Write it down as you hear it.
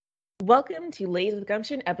Welcome to Ladies with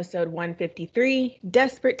Gumption, episode 153,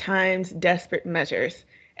 Desperate Times, Desperate Measures.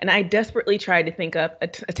 And I desperately tried to think up a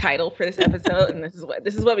title for this episode, and this is what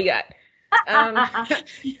we got.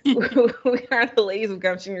 We are the Ladies with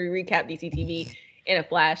Gumption. We recap DCTV in a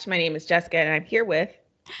flash. My name is Jessica, and I'm here with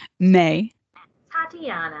May,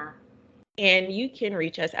 Tatiana. And you can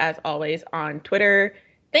reach us, as always, on Twitter.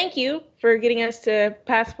 Thank you for getting us to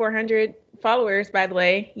past 400 followers, by the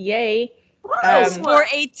way. Yay.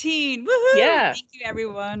 418. Woohoo! Yeah. Thank you,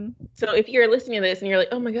 everyone. So if you're listening to this and you're like,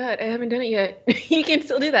 oh my God, I haven't done it yet, you can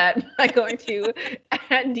still do that by going to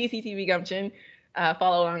 @DCTV Gumption.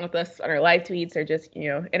 Follow along with us on our live tweets or just,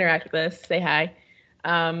 interact with us, say hi.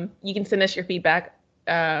 You can send us your feedback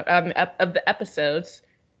of the episodes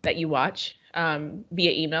that you watch via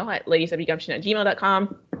email at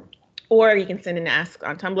ladieswgumption@gmail.com, or you can send an ask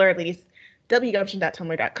on Tumblr,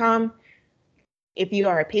 ladieswgumption.tumblr.com. If you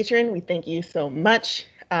are a patron, we thank you so much.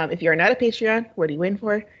 If you're not a Patreon, what are you waiting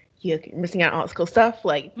for? You're missing out on all this cool stuff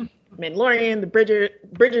like Mandalorian, the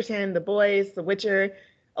Bridgerton, The Boys, The Witcher.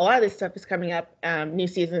 A lot of this stuff is coming up. New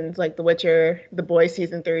seasons like The Witcher, The Boys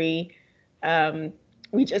season 3.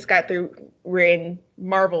 We just got through. We're in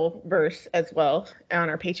Marvel verse as well on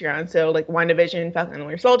our Patreon. So like WandaVision, Falcon and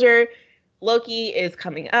Winter Soldier, Loki is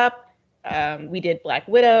coming up. We did Black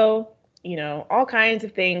Widow. All kinds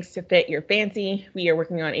of things to fit your fancy. We are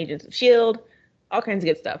working on Agents of S.H.I.E.L.D., all kinds of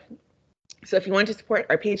good stuff. So if you want to support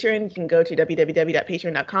our Patreon, you can go to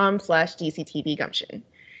www.patreon.com/DCTVGumption.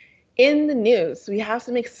 In the news, we have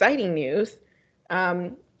some exciting news.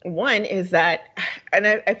 One is that, and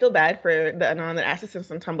I feel bad for the Anon that asked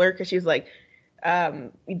us on Tumblr, because she was like,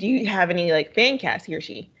 do you have any like fan cast, he or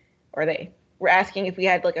she, or they? We're asking if we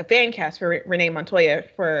had like a fan cast for Renee Montoya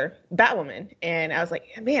for Batwoman. And I was like,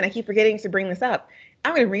 man, I keep forgetting to bring this up.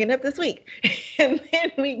 I'm going to bring it up this week. And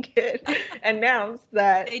then we get announced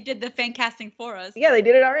that they did the fan casting for us. Yeah, they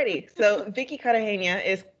did it already. So Vicky Cartagena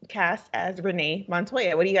is cast as Renee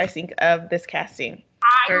Montoya. What do you guys think of this casting?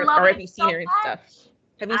 I love it. Or have you seen her in stuff?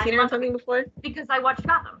 Have you seen her in something before? Because I watched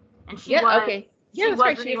Gotham. And she was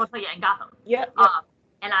Renee Montoya in Gotham. Yep.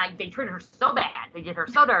 And they treated her so bad. They did her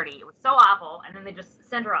so dirty. It was so awful. And then they just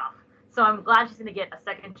sent her off. So I'm glad she's going to get a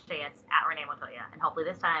second chance at Renee Montoya. And hopefully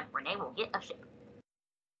this time, Renee will get a ship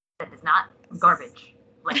that is not garbage.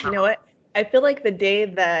 You know what? I feel like the day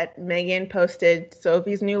that Megan posted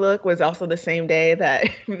Sophie's new look was also the same day that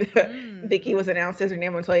Vicky was announced as Renee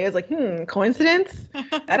Montoya. I was like, coincidence?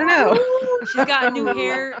 I don't know. She's got a new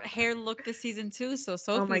hair look this season too. So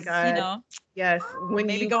Sophie's, oh my God. Yes. When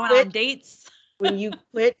maybe going on dates. When you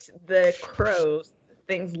quit the crows,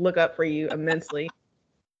 things look up for you immensely.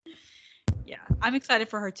 Yeah, I'm excited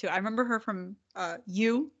for her too. I remember her from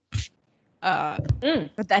You.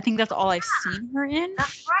 But I think that's all I've seen her in.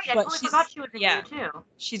 That's right. I totally forgot she was in You too.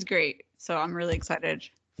 She's great. So I'm really excited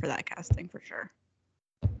for that casting for sure.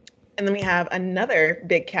 And then we have another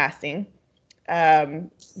big casting.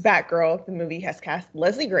 Batgirl, the movie, has cast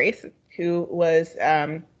Leslie Grace, who was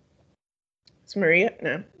Maria?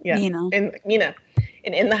 No. Yeah. Nina. Nina.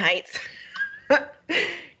 In the Heights.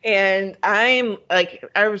 And I'm like,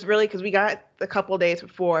 I was really, because we got a couple days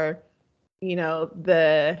before,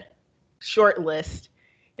 the short list,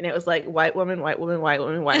 and it was like white woman,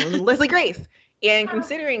 Leslie Grace. And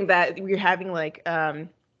considering that we're having like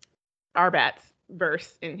Arbat's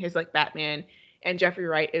verse in his like Batman, and Jeffrey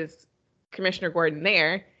Wright is Commissioner Gordon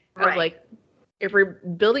there, I was like, if we're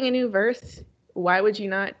building a new verse, why would you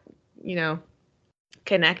not,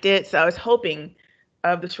 connect it? So I was hoping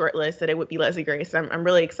of the short list that it would be Leslie Grace. I'm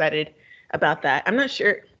really excited about that. I'm not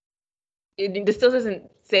sure. This still doesn't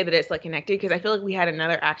say that it's like connected, because I feel like we had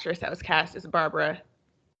another actress that was cast as Barbara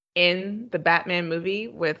in the Batman movie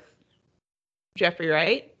with Jeffrey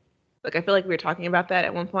Wright. Like, I feel like we were talking about that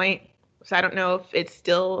at one point. So I don't know if it's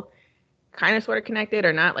still kind of sort of connected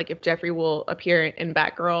or not. Like if Jeffrey will appear in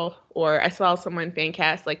Batgirl, or I saw someone fan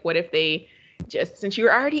cast, like what if they just, since you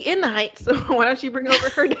were already in the Heights, so why don't you bring over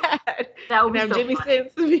her dad? That would be so Jimmy funny.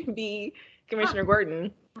 Sims be Commissioner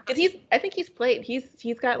Gordon. Because I think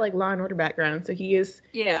he's got like Law and Order background, so he is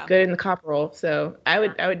good in the cop role. So I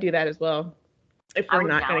would do that as well if we're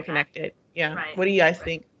not going to connect it. Yeah. Right. What do you guys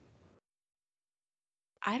think?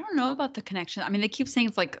 I don't know about the connection. I mean, they keep saying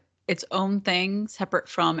it's like its own thing, separate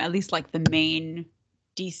from at least like the main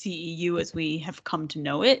DCEU as we have come to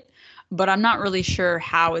know it. But I'm not really sure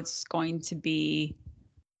how it's going to be.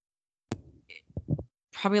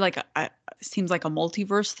 Probably like seems like a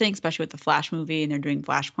multiverse thing, especially with the Flash movie, and they're doing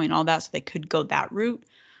Flashpoint and all that, so they could go that route.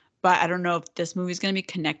 but I don't know if this movie is going to be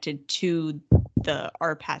connected to the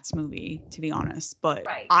Arpats movie, to be honest. But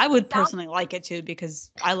Right. I would Sounds- personally like it too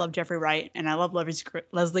because I love Jeffrey Wright and I love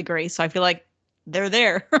Leslie Grace, so I feel like they're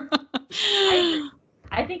there. I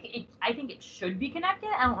agree. I think it should be connected.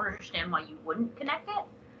 I don't understand why you wouldn't connect it,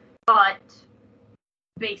 but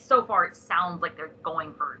based so far, it sounds like they're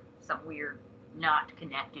going for some weird, not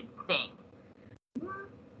connected thing.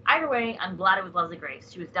 Either way, I'm glad it was Leslie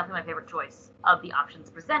Grace. She was definitely my favorite choice of the options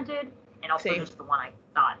presented, and also Same. just the one I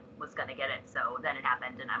thought was gonna get it. So then it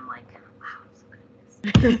happened, and I'm like, wow, I'm so good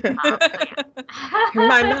at this. So yeah. In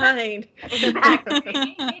my mind.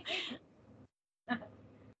 Exactly.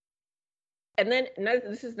 And then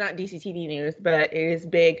this is not DCTV news, but it is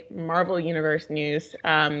big Marvel Universe news.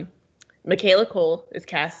 Michaela Cole is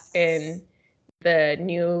cast in the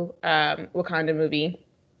new Wakanda movie.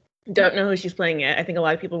 Don't know who she's playing yet. I think a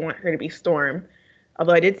lot of people want her to be Storm.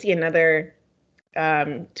 Although I did see another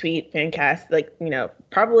tweet, fan cast, like,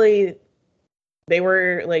 probably they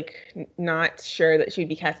were like not sure that she'd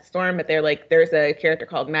be cast as Storm, but they're like, there's a character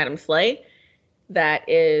called Madam Slay that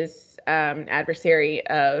is adversary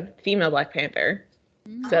of female Black Panther.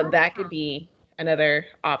 So that could be another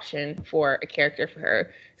option for a character for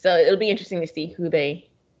her. So it'll be interesting to see who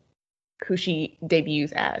she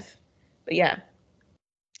debuts as. But yeah.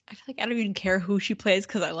 I feel like I don't even care who she plays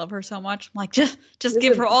because I love her so much. I'm like, just This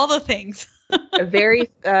give is her all the things. a very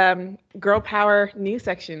girl power news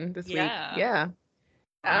section this week. Yeah.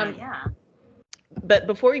 Yeah. But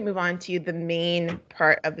before we move on to the main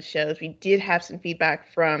part of the shows, we did have some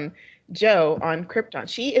feedback from Joe on Krypton.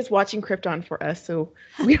 She is watching Krypton for us, so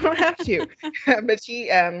we don't have to. But she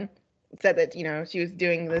said that, she was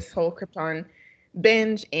doing this whole Krypton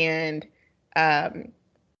binge, and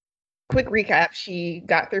quick recap, she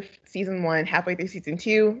got through season 1, halfway through season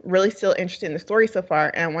 2, really still interested in the story so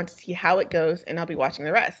far, and I want to see how it goes, and I'll be watching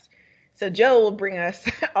the rest. So Joe will bring us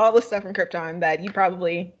all the stuff from Krypton that you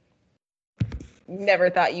probably never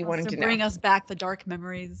thought you wanted to know. Bring us back the dark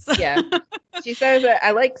memories. Yeah. She says that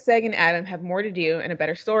I like Seg and Adam have more to do and a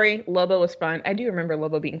better story. Lobo was fun. I do remember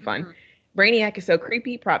Lobo being fun. Mm-hmm. Brainiac is so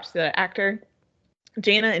creepy. Props to the actor.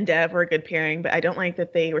 Jaina and Dev were a good pairing, but I don't like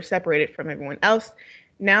that they were separated from everyone else.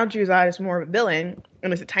 Now Druzad is more of a villain,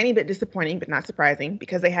 and it's a tiny bit disappointing, but not surprising,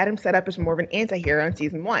 because they had him set up as more of an anti-hero in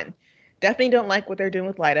season 1. Definitely don't like what they're doing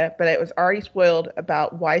with Lyta, but it was already spoiled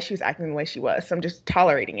about why she was acting the way she was, so I'm just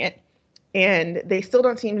tolerating it. And they still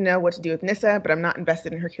don't seem to know what to do with Nyssa, but I'm not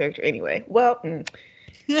invested in her character anyway. Well, she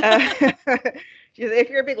says, if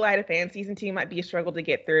you're a big Lyta fan, season 2 might be a struggle to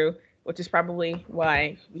get through, which is probably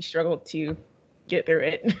why we struggled to get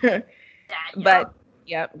through it. But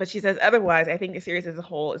she says otherwise, I think the series as a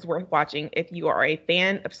whole is worth watching if you are a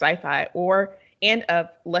fan of sci-fi and of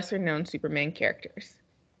lesser known Superman characters.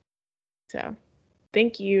 So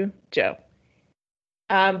thank you, Joe.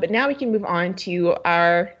 But now we can move on to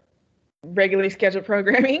our regularly scheduled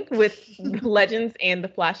programming with Legends and the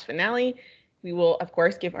Flash finale. We will, of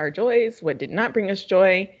course, give our joys, what did not bring us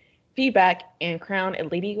joy, feedback, and crown a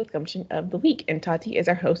Lady with Gumption of the Week. And Tati is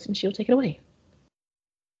our host, and she'll take it away.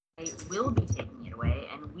 I will be taking it away,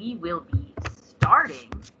 and we will be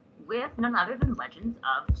starting with none other than Legends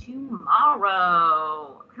of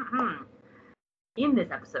Tomorrow. In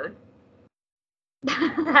this episode,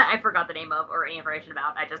 I forgot the name of or any information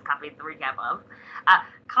about. I just copied the recap of.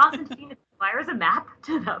 Constantine acquires a map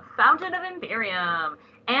to the Fountain of Imperium,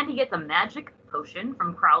 and he gets a magic potion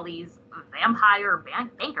from Crowley's vampire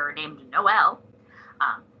banker named Noel.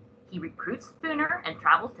 He recruits Spooner and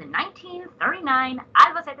travels to 1939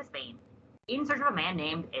 Albacete, Spain, in search of a man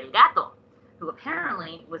named El Gato, who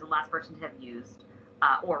apparently was the last person to have used,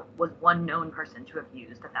 or was one known person to have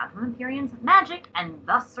used the Fountain of Imperium's magic and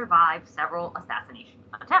thus survived several assassination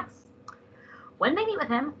attempts. When they meet with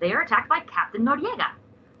him, they are attacked by Captain Noriega,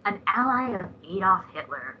 an ally of Adolf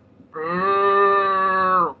Hitler.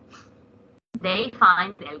 Boo! They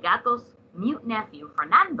find El Gato's mute nephew,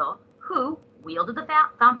 Fernando, who wielded the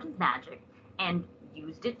fountain's magic and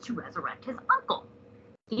used it to resurrect his uncle.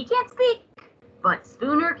 He can't speak, but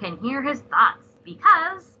Spooner can hear his thoughts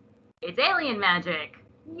because it's alien magic.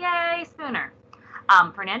 Yay, Spooner.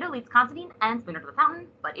 Fernando leads Constantine and Spooner to the fountain,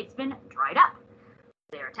 but it's been dried up.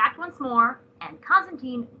 They're attacked once more, and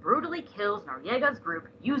Constantine brutally kills Noriega's group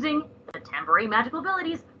using the temporary magical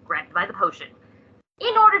abilities granted by the potion.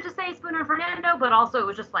 In order to save Spooner and Fernando, but also it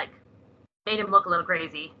was just like, made him look a little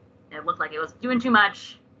crazy. It looked like it was doing too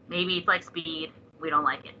much. Maybe it's like speed. We don't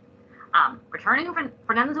like it. Returning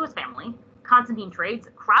Fernando to his family, Constantine trades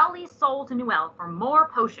Crowley's soul to Noel for more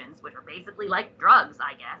potions, which are basically like drugs,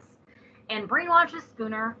 I guess, and brainwashes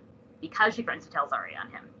Spooner because she threatens to tell Zarya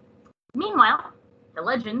on him. Meanwhile, The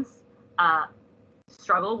Legends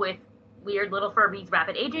struggle with weird little Furby's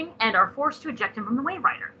rapid aging and are forced to eject him from the Wave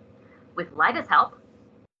Rider. With Lyta's help,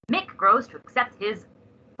 Mick grows to accept his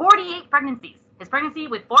 48 pregnancies. His pregnancy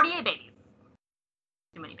with 48 babies.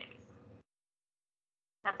 Too many babies.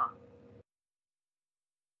 That's all.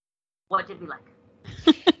 What did we like?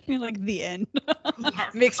 You're like the end.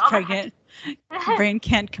 Yes. Mick's pregnant. Brain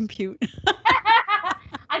can't compute.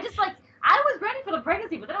 I was ready for the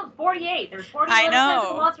pregnancy, but then it was 48. There was 48 I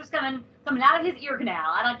know. monsters coming out of his ear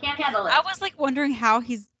canal, and I can't handle it. I was like wondering how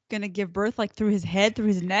he's gonna give birth, like through his head, through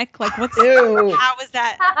his neck. Like what's Ew. how is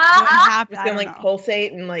that going to happen? It's I gonna don't like know.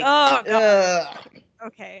 pulsate and like. Oh, God. Ugh.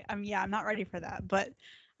 Okay. Yeah, I'm not ready for that. But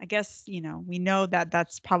I guess, we know that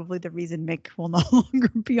that's probably the reason Mick will no longer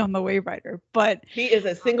be on the Wave Rider. But He is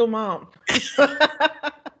a single mom.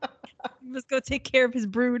 let's go take care of his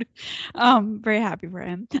brood. Very happy for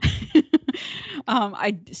him.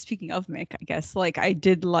 Speaking of Mick, I guess, like, I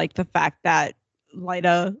did like the fact that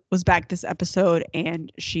Lyta was back this episode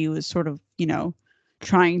and she was sort of,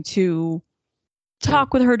 trying to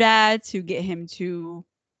talk with her dad to get him to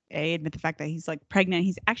admit the fact that he's like pregnant.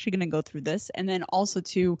 He's actually going to go through this, and then also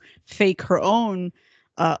to fake her own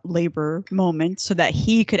labor moment so that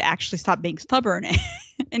he could actually stop being stubborn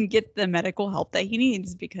and get the medical help that he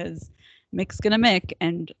needs, because Mick's gonna Mick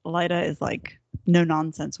and Lyta is like no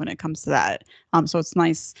nonsense when it comes to that. So it's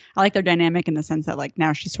nice. I like their dynamic in the sense that like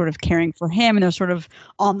now she's sort of caring for him and they're sort of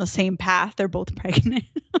on the same path. They're both pregnant.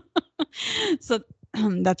 So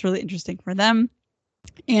that's really interesting for them.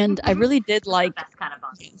 And I really did like, That's kind of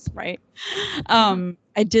fun. yes, right.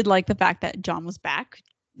 I did like the fact that John was back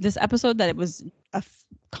this episode, that it was a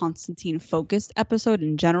Constantine focused episode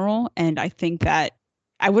in general. And I think that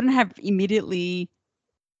I wouldn't have immediately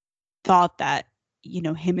thought that,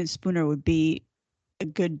 him and Spooner would be a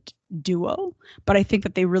good duo, but I think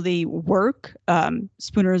that they really work.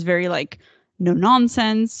 Spooner is very like no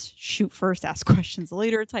nonsense, shoot first, ask questions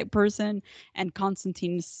later type person, and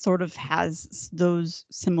Constantine sort of has those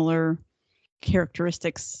similar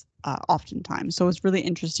characteristics oftentimes. So it's really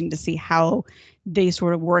interesting to see how they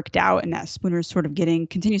sort of worked out, and that Spooner's sort of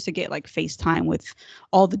continues to get like FaceTime with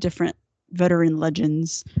all the different veteran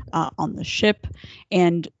legends on the ship,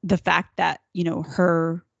 and the fact that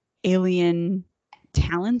her alien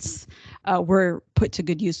talents were put to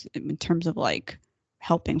good use in terms of like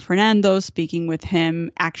helping Fernando, speaking with him,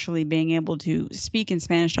 actually being able to speak in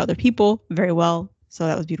Spanish to other people very well. So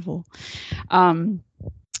that was beautiful. And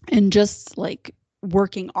just like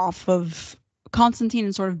working off of Constantine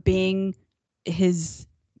and sort of being his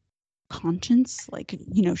conscience, like,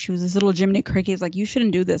 she was this little Jiminy Cricket, like, you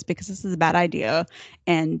shouldn't do this because this is a bad idea.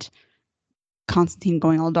 And Constantine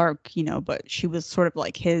going all dark, but she was sort of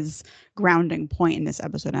like his grounding point in this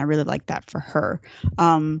episode. And I really like that for her.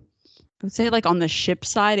 I would say like on the ship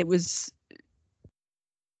side, it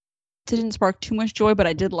didn't spark too much joy, but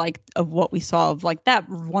I did like of what we saw of like that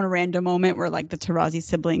one random moment where like the Tarazi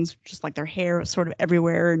siblings, just like their hair was sort of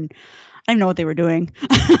everywhere, and I didn't know what they were doing,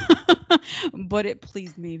 but it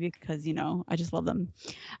pleased me because, I just love them.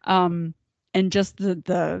 And just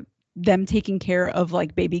them taking care of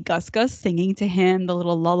like baby Gus singing to him the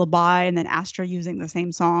little lullaby, and then Astra using the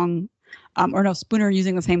same song, Spooner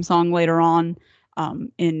using the same song later on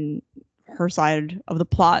in her side of the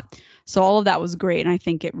plot. So all of that was great, and I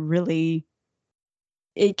think it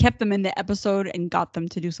kept them in the episode and got them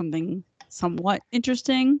to do something somewhat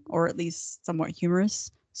interesting, or at least somewhat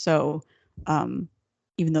humorous. So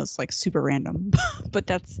even though it's like super random, but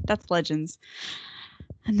that's Legends,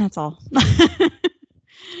 and that's all.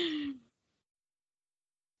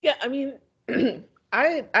 Yeah, I mean,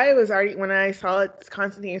 I was already, when I saw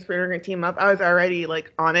Constantine and Spooner going to team up, I was already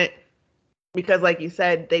like on it, because like you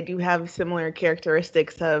said, they do have similar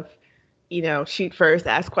characteristics of, shoot first,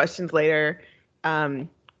 ask questions later. And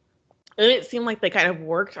it seemed like they kind of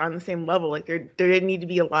worked on the same level. Like there didn't need to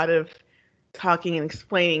be a lot of talking and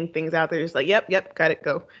explaining things out there. Just like, yep, got it,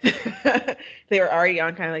 go. They were already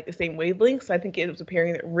on kind of like the same wavelength. So I think it was a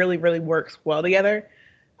pairing that really, really works well together.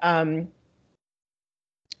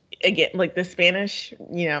 Again, like the Spanish,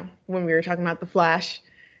 when we were talking about the Flash,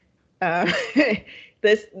 the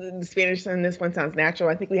Spanish in this one sounds natural.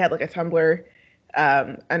 I think we had like a Tumblr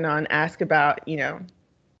anon ask about,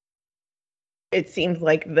 it seems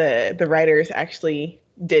like the writers actually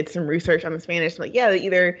did some research on the Spanish. Like, yeah, they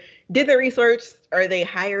either did the research or they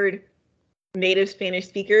hired native Spanish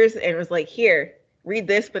speakers and was like, here, read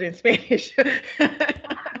this, but in Spanish.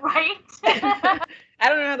 Right? I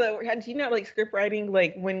don't know do you know like script writing,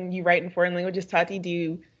 like when you write in foreign languages, Tati, do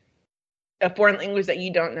you a foreign language that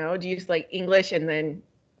you don't know, do you just like English and then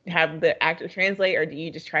have the actor translate, or do you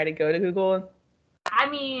just try to go to Google? I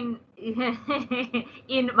mean,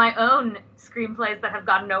 in my own screenplays that have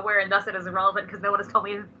gone nowhere and thus it is irrelevant because no one has told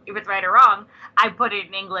me if it's right or wrong, I put it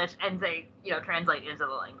in English and say, translate into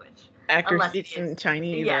the language. Actor Unless speaks it in is-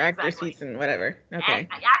 Chinese Yeah, or actor exactly. speaks in whatever. Okay. And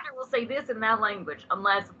the actor will say this in that language,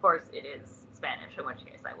 unless, of course, it is Spanish, in which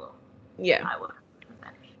case I will Yeah. in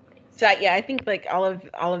Spanish. But yes. So yeah, I think like all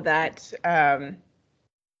of that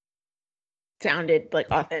sounded like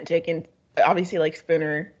authentic, and obviously like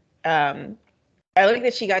Spooner. I like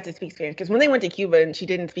that she got to speak Spanish because when they went to Cuba and she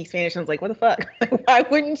didn't speak Spanish, I was like, what the fuck? Why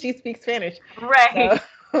wouldn't she speak Spanish? Right.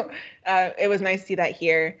 So, it was nice to see that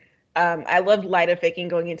here. I loved Lyda faking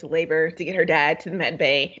going into labor to get her dad to the med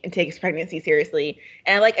bay and take his pregnancy seriously.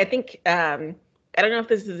 And I think I don't know if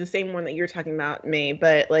this is the same one that you were talking about, May,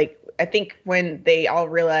 but like I think when they all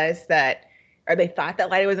realized that, or they thought that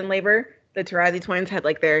Lyda was in labor, the Tarazi twins had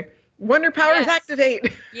like their wonder powers Yes.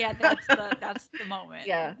 activate. Yeah, that's the moment.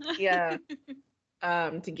 Yeah.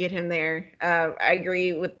 To get him there. I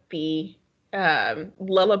agree with the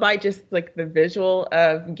lullaby, just like the visual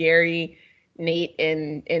of Gary, Nate,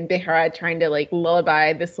 and Behrad trying to like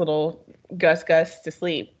lullaby this little Gus to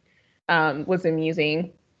sleep was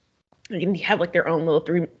amusing. You can have like their own little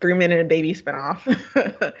three minute baby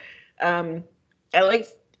spinoff. I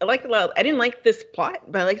liked a lot. I didn't like this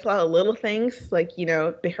plot, but I liked a lot of little things, like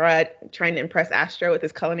Behrad trying to impress Astra with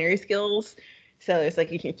his culinary skills. So it's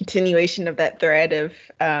like a continuation of that thread of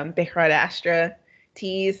Behrad Astra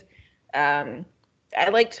tease. I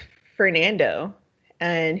liked Fernando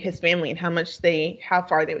and his family and how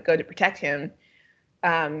far they would go to protect him.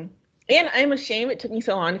 And I'm ashamed it took me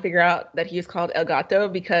so long to figure out that he was called El Gato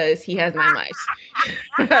because he has 9 lives.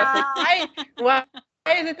 Why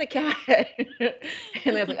is it the cat?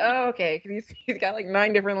 And I was like, oh, okay, because he's got like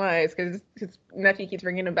 9 different lives because his nephew keeps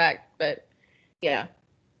bringing him back. But yeah,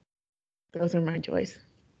 those are my joys.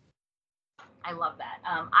 I love that.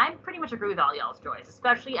 I pretty much agree with all y'all's joys,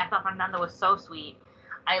 especially I thought Fernando was so sweet.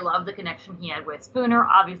 I love the connection he had with Spooner,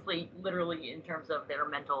 obviously, literally in terms of their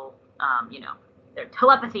mental, their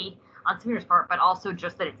telepathy on Spooner's part, but also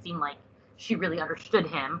just that it seemed like she really understood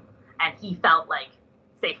him and he felt like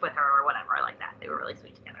safe with her or whatever, like that. They were really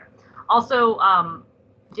sweet together. Also,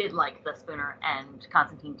 did like the Spooner and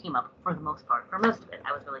Constantine team up for the most part. For most of it,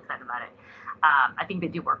 I was really excited about it. I think they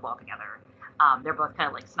do work well together. They're both kind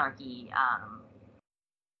of like snarky,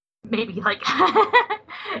 maybe like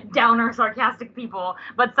downer, sarcastic people,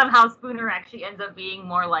 but somehow Spooner actually ends up being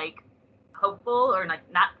more like hopeful or like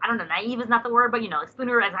not, I don't know, naive is not the word, but like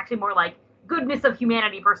Spooner is actually more like goodness of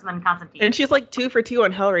humanity person than Constantine. And she's like 2 for 2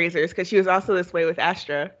 on Hellraisers because she was also this way with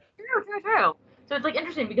Astra. True. So it's like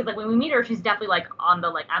interesting because like when we meet her, she's definitely like on the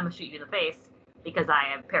like I'm gonna shoot you in the face because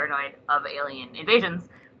I am paranoid of alien invasions,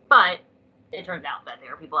 but it turns out that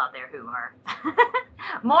there are people out there who are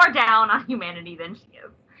more down on humanity than she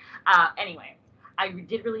is. Anyway, I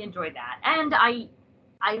did really enjoy that, and I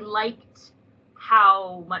liked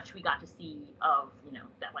how much we got to see of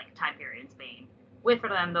that like time period in Spain with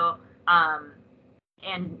Fernando,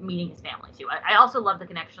 and meeting his family too. I also love the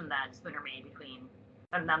connection that Spooner made between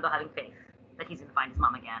Fernando having faith that he's gonna find his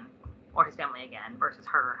mom again or his family again versus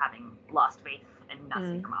her having lost faith and not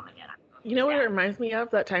seeing her mom again. You know what it reminds me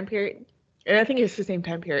of, that time period? And I think it's the same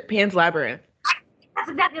time period. Pan's Labyrinth. That's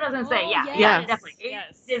exactly what I was gonna say. Yeah, yes. definitely.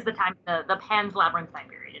 Yes. It is the time, the Pan's Labyrinth time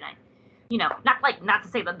period, and not to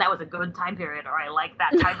say that was a good time period or I like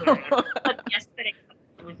that time period, but the aesthetic,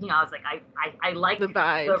 it was, I was like, I like the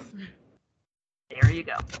vibes. There you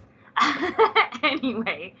go.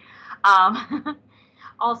 Anyway,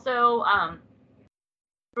 also,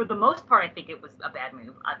 for the most part, I think it was a bad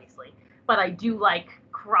move, obviously, but I do like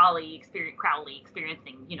Crowley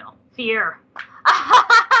experiencing, fear.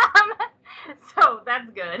 So that's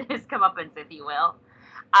good. His comeuppance, if you will.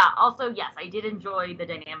 Also, yes, I did enjoy the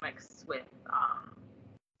dynamics with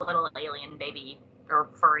little alien baby or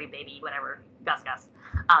furry baby, whatever, Gus.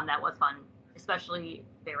 That was fun, especially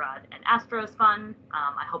Behrad and Astra is fun.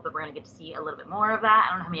 I hope that we're going to get to see a little bit more of that.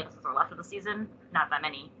 I don't know how many episodes are left of the season. Not that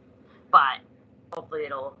many. But hopefully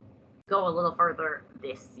it'll go a little further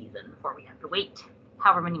this season before we have to wait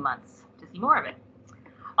however many months to see more of it.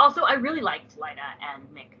 Also, I really liked Lyda and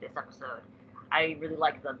Mick this episode. I really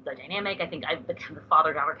like the dynamic. I think the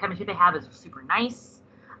father-daughter chemistry they have is super nice.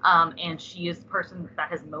 And she is the person that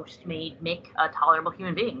has most made Mick a tolerable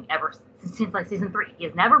human being ever since like season 3. He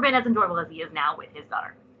has never been as enjoyable as he is now with his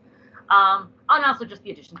daughter. And also just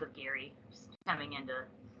the additions of Gary just coming in to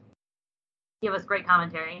give us great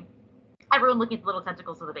commentary. Everyone looking at the little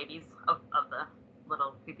tentacles of the babies of the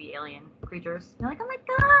little creepy alien creatures. They're like, oh my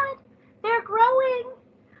god, they're growing.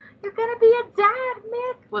 You're gonna be a dad,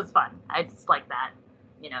 Mick. Was fun. I just like that,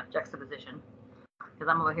 juxtaposition.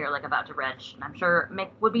 because I'm over here like about to retch, and I'm sure Mick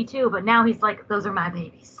would be too. But now he's like, those are my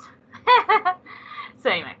babies. So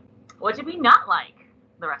anyway, what did we not like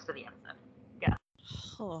the rest of the episode? Yeah.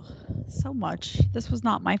 Oh, so much. This was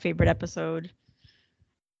not my favorite episode.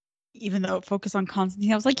 Even though it focused on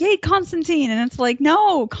Constantine, I was like, yay, Constantine. And it's like,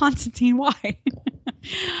 no, Constantine, why?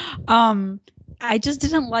 I just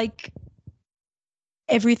didn't like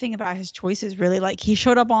everything about his choices, really. Like, he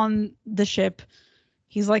showed up on the ship.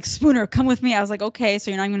 He's like, Spooner, come with me. I was like, okay,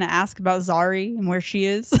 so you're not going to ask about Zari and where she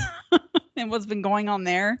is and what's been going on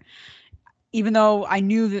there. Even though I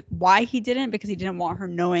knew that why he didn't, because he didn't want her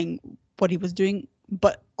knowing what he was doing.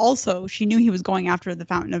 But also, she knew he was going after the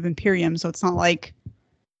Fountain of Imperium, so it's not like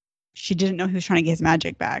she didn't know he was trying to get his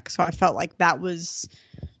magic back. So I felt like that was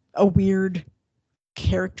a weird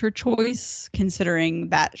character choice, considering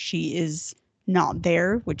that she is not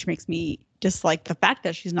there, which makes me dislike the fact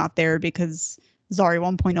that she's not there, because Zari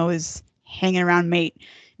 1.0 is hanging around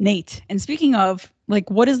Nate. And speaking of,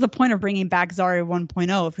 like, what is the point of bringing back Zari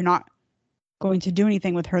 1.0 if you're not going to do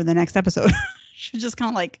anything with her the next episode? She's just kind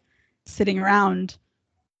of like sitting around.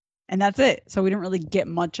 And that's it. So we didn't really get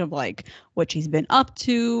much of like what she's been up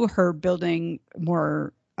to, her building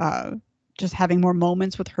more, just having more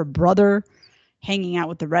moments with her brother, hanging out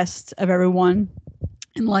with the rest of everyone.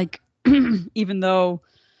 And like, even though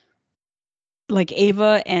like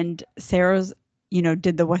Ava and Sarah's,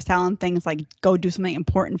 did the West Allen things, like go do something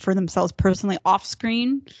important for themselves personally off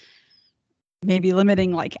screen, maybe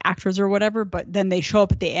limiting like actors or whatever, but then they show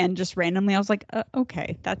up at the end just randomly. I was like,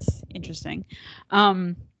 okay, that's interesting.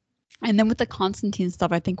 And then with the Constantine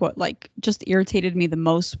stuff, I think what like just irritated me the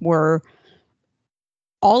most were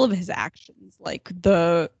all of his actions, like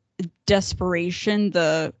the desperation,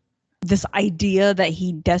 this idea that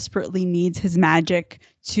he desperately needs his magic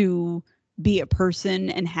to be a person,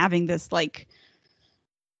 and having this like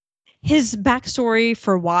his backstory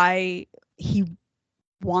for why he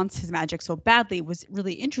wants his magic so badly was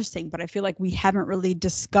really interesting. But I feel like we haven't really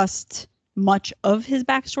discussed much of his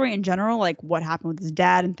backstory in general, like what happened with his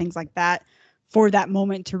dad and things like that, for that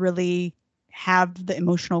moment to really have the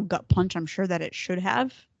emotional gut punch I'm sure that it should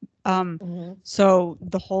have.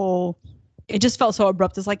 So it just felt so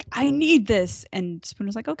abrupt. It's like, I need this, and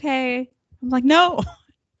Spooner's like, okay. I'm like, no,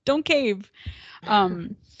 don't cave.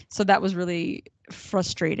 So that was really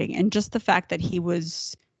frustrating. And just the fact that he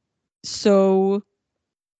was so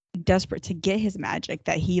desperate to get his magic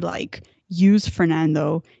that he like used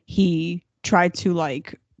Fernando. He tried to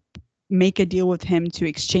like make a deal with him to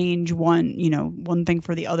exchange one thing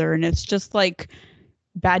for the other, and it's just like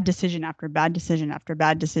bad decision after bad decision after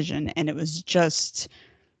bad decision. And it was just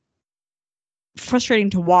frustrating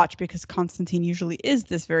to watch, because Constantine usually is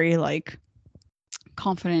this very like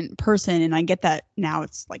confident person, and I get that now.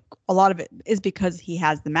 It's like a lot of it is because he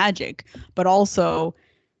has the magic, but also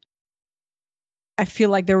I feel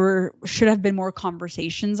like there should have been more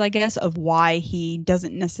conversations, I guess, of why he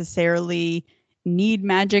doesn't necessarily need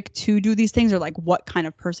magic to do these things, or like what kind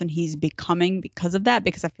of person he's becoming because of that,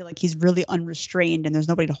 because I feel like he's really unrestrained and there's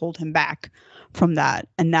nobody to hold him back from that.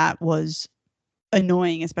 And that was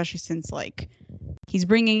annoying, especially since like he's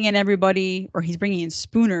bringing in everybody, or he's bringing in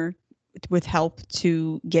Spooner with help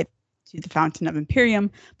to get to the Fountain of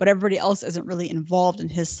Imperium, but everybody else isn't really involved in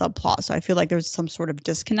his subplot. So I feel like there's some sort of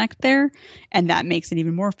disconnect there, and that makes it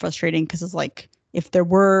even more frustrating, because it's like if there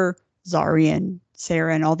were Zari and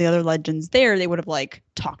Sarah and all the other legends there, they would have like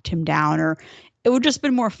talked him down, or it would just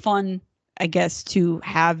been more fun, I guess, to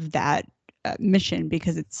have that mission,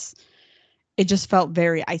 because it just felt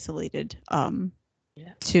very isolated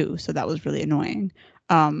too. So that was really annoying.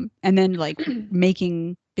 And then like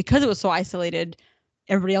because it was so isolated,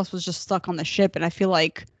 everybody else was just stuck on the ship. And I feel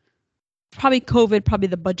like probably COVID, probably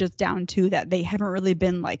the budget's down too, that they haven't really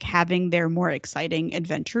been like having their more exciting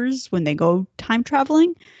adventures when they go time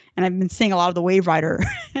traveling. And I've been seeing a lot of the Wave Rider,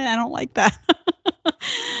 and I don't like that.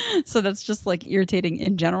 So that's just like irritating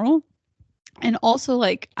in general. And also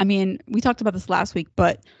like, I mean, we talked about this last week,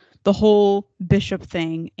 but the whole Bishop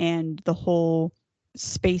thing and the whole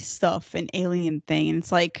space stuff and alien thing, and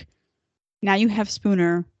it's like, now you have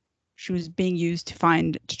Spooner. She was being used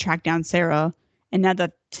to track down Sarah. And now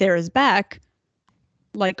that Sarah's back,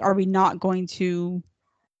 like, are we not going to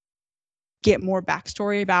get more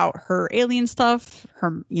backstory about her alien stuff?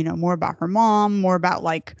 Her, more about her mom, more about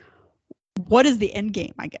like, what is the end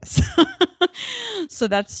game, I guess. So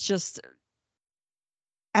that's just,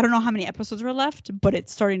 I don't know how many episodes are left, but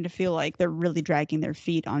it's starting to feel like they're really dragging their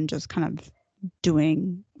feet on just kind of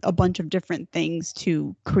doing a bunch of different things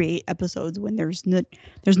to create episodes when there's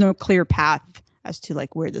no clear path as to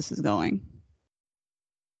like where this is going.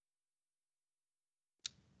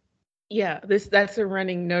 Yeah, that's a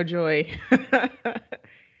running no joy.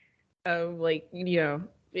 Of like,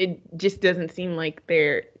 it just doesn't seem like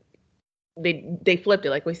they flipped it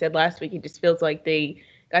like we said last week. It just feels like they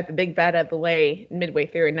got the big bad out of the way midway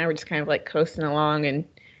through, and now we're just kind of like coasting along and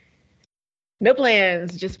no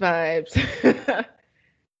plans, just vibes.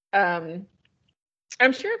 um,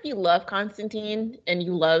 I'm sure if you love Constantine and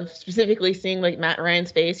you love specifically seeing like Matt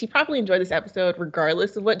Ryan's face, you probably enjoyed this episode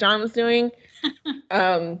regardless of what John was doing.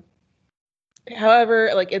 um,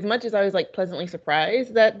 However, like as much as I was like pleasantly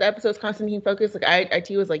surprised that the episode's Constantine focused, like I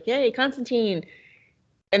too was like, yay, Constantine.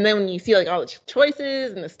 And then when you see like all the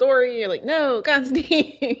choices and the story, you're like, no,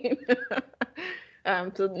 Constantine.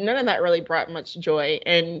 So none of that really brought much joy.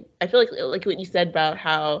 And I feel like what you said about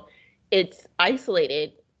how it's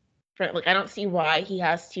isolated from, like, I don't see why he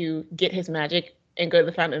has to get his magic and go to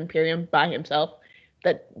the Fountain Imperium by himself.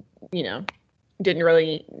 That, didn't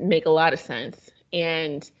really make a lot of sense.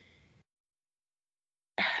 And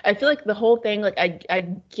I feel like the whole thing, like I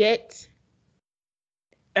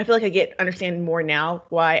feel like I understand more now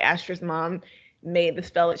why Astra's mom made the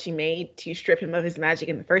spell that she made to strip him of his magic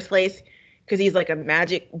in the first place, because he's like a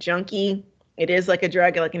magic junkie. It is like a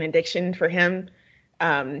drug, like an addiction for him.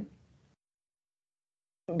 But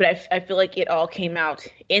I feel like it all came out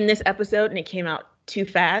in this episode, and it came out too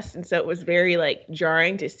fast, and so it was very like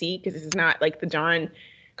jarring to see, because this is not like the John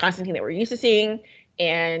Constantine that we're used to seeing.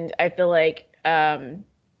 And I feel like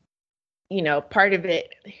part of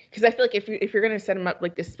it, because I feel like if you're gonna set him up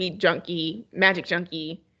like the speed junkie, magic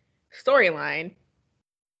junkie storyline,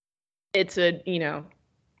 it's a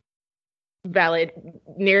valid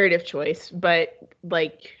narrative choice. But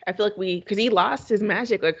like I feel like because he lost his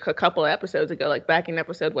magic like a couple of episodes ago, like back in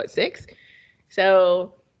episode 6.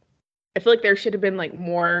 So I feel like there should have been like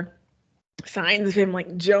more signs of him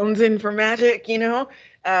like jonesing for magic,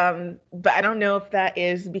 but I don't know if that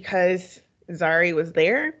is because Zari was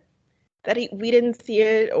there that we didn't see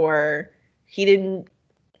it, or he didn't,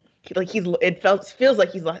 like feels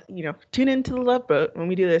like he's, tune into the Love Boat when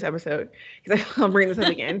we do this episode, because I'll bring this up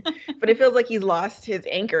again. But it feels like he's lost his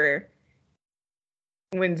anchor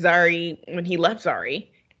when he left Zari,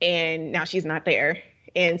 and now she's not there,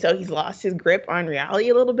 and so he's lost his grip on reality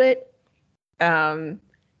a little bit. And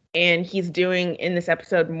he's doing in this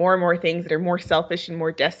episode more and more things that are more selfish and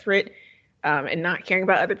more desperate, and not caring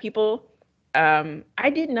about other people.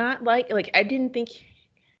 I did not I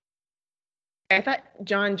thought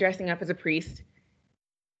John dressing up as a priest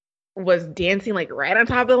was dancing like right on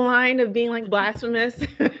top of the line of being like blasphemous.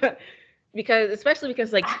 especially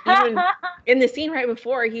because like even in the scene right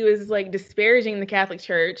before, he was like disparaging the Catholic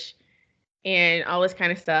Church and all this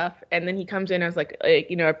kind of stuff. And then he comes in as like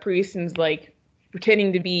a priest and's like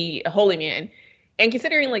pretending to be a holy man. And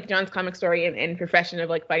considering like John's comic story and profession of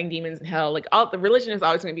like fighting demons in hell, like all the religion is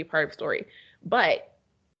always going to be part of the story. But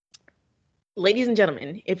ladies and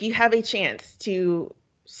gentlemen, if you have a chance to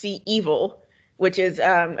see Evil, which is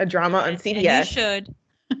a drama on CBS,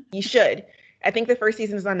 and you should. I think the first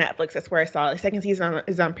season is on Netflix. That's where I saw it. The second season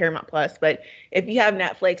is on Paramount Plus. But if you have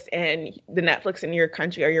Netflix and the Netflix in your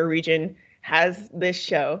country or your region has this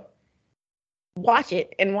show, watch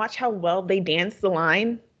it and watch how well they dance the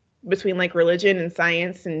line between like religion and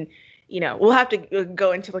science. And we'll have to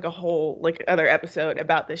go into like a whole like other episode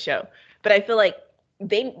about this show, but I feel like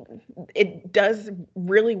it does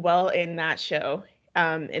really well in that show,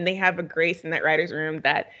 and they have a grace in that writer's room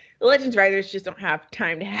that the Legends writers just don't have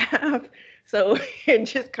time to have. So it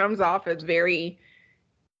just comes off as very,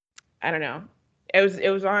 I don't know, it was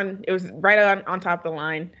right on top of the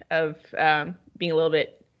line of being a little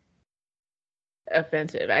bit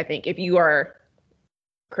offensive, I think, if you are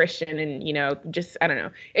Christian. And just I don't know,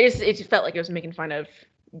 it just felt like it was making fun of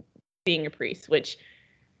being a priest, which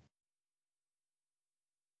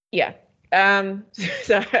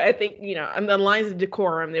so I think on the lines of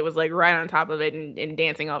decorum, it was like right on top of it and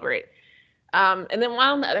dancing over it. And then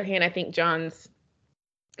while on the other hand, I think John's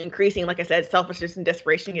increasing, like I said, selfishness and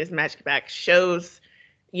desperation against magic back shows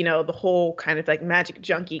the whole kind of like magic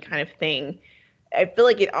junkie kind of thing. I feel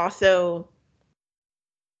like it also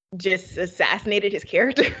just assassinated his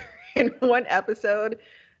character in one episode.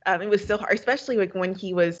 It was so hard, especially like when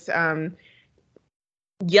he was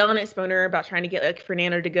yelling at Spooner about trying to get like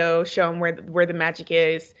Fernando to go show him where the magic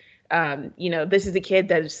is. This is a kid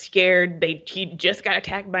that is scared. He just got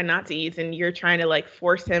attacked by Nazis, and you're trying to like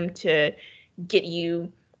force him to get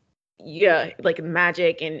you like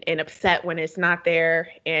magic and upset when it's not there.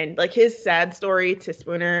 And like his sad story to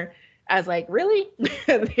Spooner, I was like, really?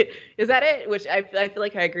 Is that it? Which I feel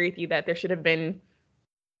like I agree with you that there should have been.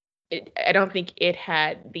 I don't think it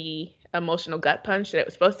had the emotional gut punch that it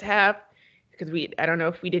was supposed to have. because I don't know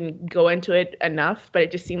if we didn't go into it enough, but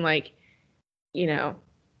it just seemed like, you know,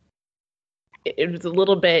 it was a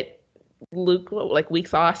little bit weak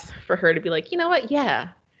sauce for her to be like, you know what, yeah,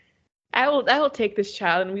 I will take this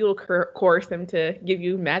child and we will coerce him to give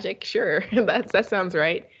you magic. Sure, that sounds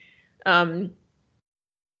right.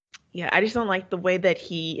 Yeah, I just don't like the way that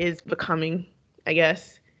he is becoming, I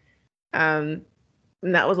guess. And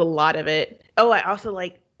that was a lot of it. Oh, I also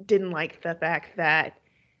didn't like the fact that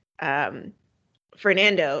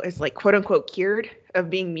Fernando is quote unquote cured of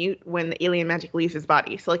being mute when the alien magic leaves his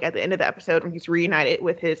body. So at the end of the episode when he's reunited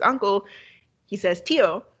with his uncle, he says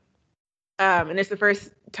Tio. And it's the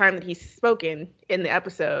first time that he's spoken in the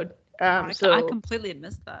episode. I completely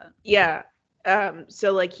missed that. Yeah.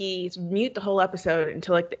 So he's mute the whole episode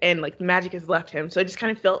until the end, the magic has left him. So I just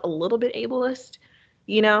kind of felt a little bit ableist.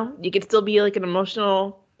 You know, you could still be an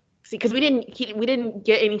emotional, because we didn't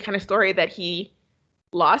get any kind of story that he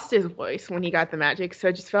lost his voice when he got the magic. So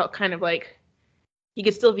it just felt kind of like he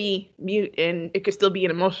could still be mute and it could still be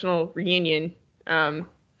an emotional reunion. So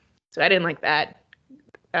I didn't like that.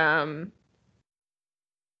 I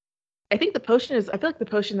think I feel like the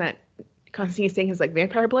potion that Constantine is saying is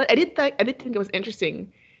vampire blood. I did think it was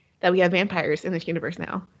interesting that we have vampires in this universe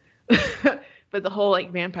now. But the whole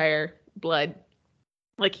vampire blood,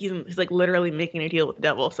 he's literally making a deal with the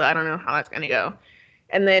devil. So I don't know how that's gonna go.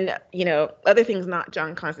 And then, other things not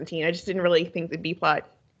John Constantine. I just didn't really think the B plot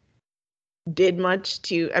did much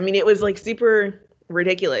to. I mean, it was super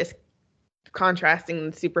ridiculous,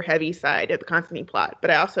 contrasting the super heavy side of the Constantine plot.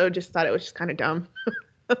 But I also just thought it was just kind of dumb.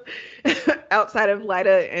 Outside of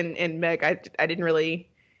Lyta and Meg, I didn't really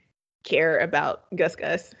care about Gus.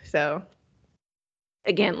 So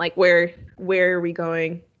again, where are we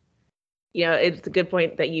going? It's a good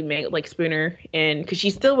point that you make, Spooner, and because she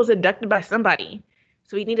still was abducted by somebody,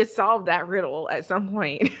 so we need to solve that riddle at some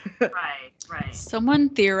point. Right. Someone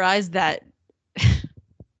theorized that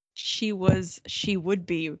she would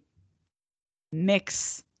be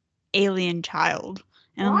Mick's alien child,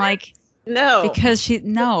 and What? I'm like, no, because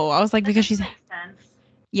I was like, because she's, Makes sense.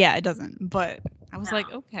 yeah, it doesn't, but I was No.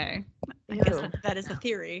 like, okay, I No. guess that is a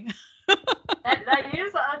theory. That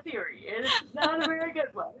is a theory. It's not a very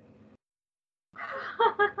good one.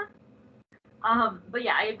 But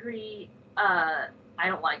yeah, I agree. I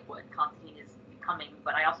don't like what Constantine is becoming,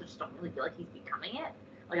 but I also just don't really feel like he's becoming it.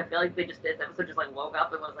 I feel like they just did that episode, just woke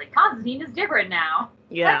up and was like, Constantine is different now.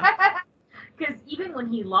 Yeah. Because even when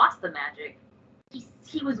he lost the magic,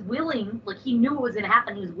 he was willing, he knew what was going to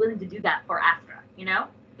happen. He was willing to do that for Astra,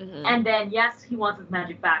 Mm-hmm. And then, yes, he wants his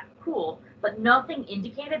magic back. Cool. But nothing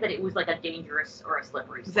indicated that it was a dangerous or a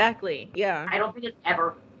slippery slope. Exactly. Yeah. I don't think it's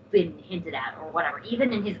ever been hinted at or whatever.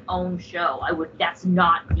 Even in his own show, that's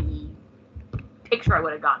not the picture I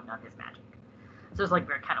would have gotten of his magic. So it's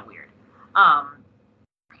very kind of weird.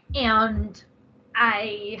 And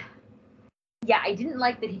I didn't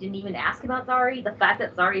like that he didn't even ask about Zari. The fact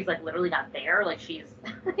that Zari's literally not there, she's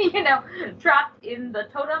trapped in the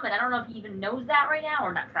totem, and I don't know if he even knows that right now,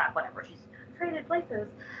 or not trapped, whatever. She's traded places.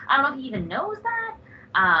 I don't know if he even knows that.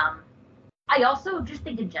 I also just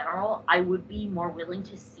think in general, I would be more willing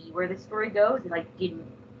to see where this story goes if I didn't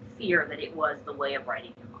fear that it was the way of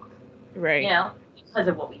writing him off. Right. Because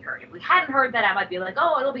of what we heard. If we hadn't heard that, I might be like,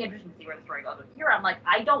 oh, it'll be interesting to see where the story goes. But here, I'm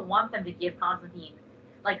I don't want them to give Constantine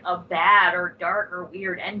a bad or dark or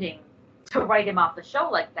weird ending to write him off the show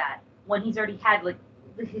like that when he's already had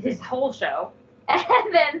his whole show,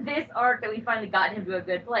 and then this arc that we finally got him to a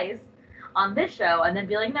good place on this show, and then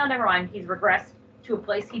be like, no, never mind, he's regressed to a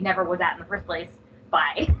place he never was at in the first place.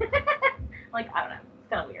 Bye. I don't know, it's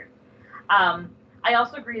kind of weird. I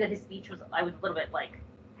also agree that his speech I was a little bit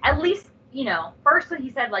at least first when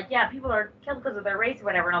he said yeah, people are killed because of their race or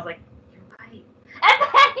whatever, and I was like, you're right.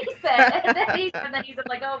 And then he said,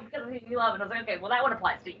 oh, because of who you love. And I was like, okay, well, that one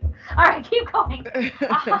applies to you. All right, keep going.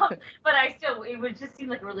 But it would just seem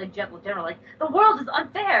really general. The world is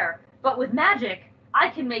unfair, but with magic, I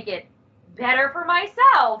can make it better for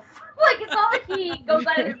myself. It's not like he goes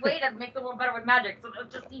out of his way to make the world better with magic. So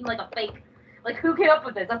it just seemed like a fake. Who came up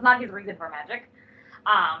with this? That's not his reason for magic.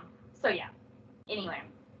 So yeah. Anyway,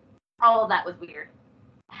 all of that was weird.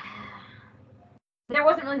 There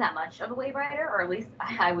wasn't really that much of a Wave Rider, or at least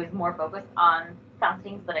I was more focused on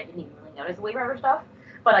Constantine's, but I didn't even really notice the Wave Rider stuff.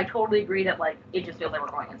 But I totally agree that it just feels like we're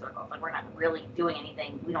going in circles. We're not really doing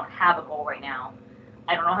anything. We don't have a goal right now.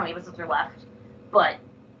 I don't know how many episodes are left, but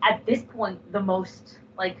at this point, the most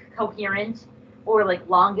coherent or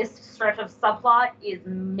longest stretch of subplot is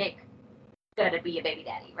Mick gonna be a baby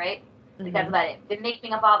daddy, right? Mm-hmm. That's about it. The Mick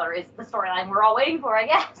being a father is the storyline we're all waiting for, I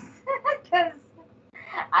guess, because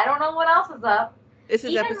I don't know what else is up. This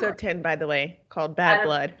is Even- episode 10, by the way, called Bad Uh,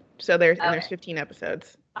 Blood. So there's okay. 15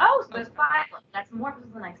 episodes. Oh, so there's 5. That's more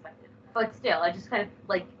episodes than I expected. But still, I just kind of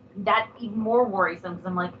like that even more worrisome because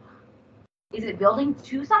I'm like, is it building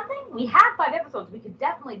to something? We have 5 episodes. We could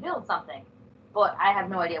definitely build something, but I have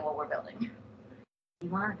no idea what we're building. You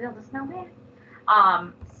want to build a snowman?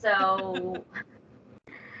 So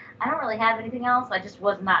I don't really have anything else. I just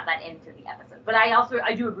was not that into the episode. But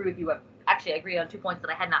I do agree with you. Actually, I agree on 2 points that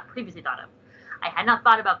I had not previously thought of. I had not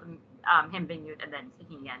thought about him being mute and then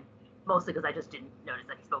speaking again, mostly because I just didn't notice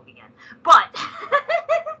that he spoke again. But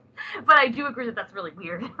but I do agree that that's really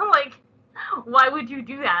weird. Like, why would you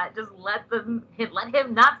do that? Just let him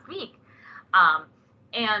not speak.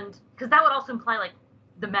 And because that would also imply like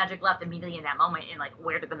the magic left immediately in that moment, and like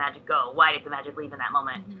where did the magic go? Why did the magic leave in that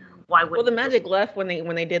moment? Why would? Well, the magic left when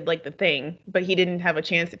they did like the thing, but he didn't have a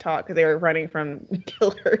chance to talk because they were running from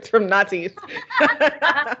killers, from Nazis.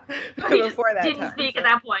 He just didn't time, speak so. at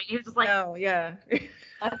that point. He was just like, Oh yeah.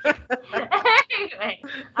 anyway,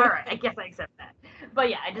 all right, I guess I accept that. But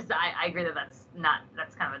yeah, I agree that that's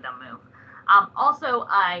kind of a dumb move. Also,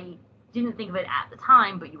 I didn't think of it at the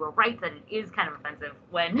time, but you were right that it is kind of offensive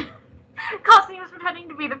when Cosme was pretending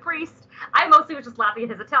to be the priest. I mostly was just laughing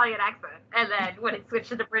at his Italian accent, and then when it switched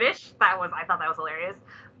to the British, I thought that was hilarious.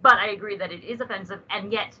 But I agree that it is offensive,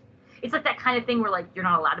 and yet it's like that kind of thing where like you're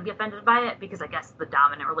not allowed to be offended by it because I guess the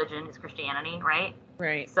dominant religion is Christianity, right?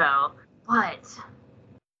 Right. So, but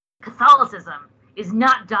Catholicism is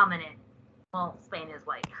not dominant. Well, Spain is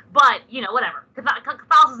white, but whatever.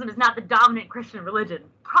 Catholicism is not the dominant Christian religion.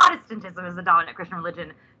 Protestantism is the dominant Christian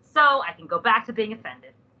religion. So I can go back to being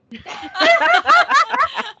offended.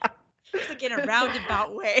 It's like in a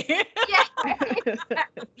roundabout way. Yeah.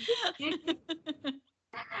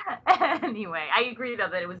 Anyway, I agree though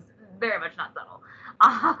that it was very much not subtle.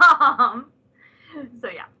 So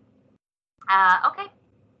yeah. Okay.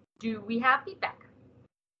 Do we have feedback?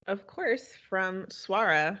 Of course, from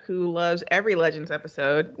Swara, who loves every Legends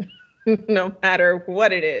episode, no matter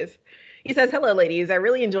what it is. He says, "Hello, ladies. I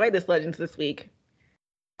really enjoyed this Legends this week.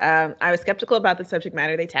 I was skeptical about the subject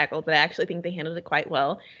matter they tackled, but I actually think they handled it quite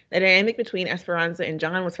well. The dynamic between Esperanza and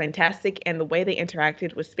John was fantastic, and the way they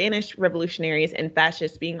interacted with Spanish revolutionaries and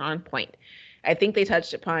fascists being on point. I think they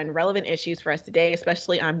touched upon relevant issues for us today,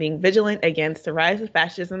 especially on being vigilant against the rise of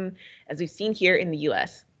fascism as we've seen here in the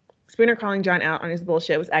U.S. Spooner calling John out on his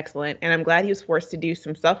bullshit was excellent, and I'm glad he was forced to do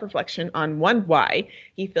some self-reflection on why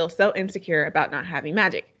he feels so insecure about not having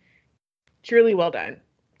magic. Truly well done.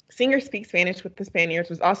 Singer speaks Spanish with the Spaniards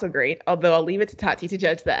was also great, although I'll leave it to Tati to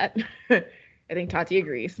judge that." I think Tati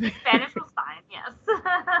agrees. Spanish was fine, yes.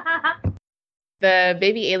 The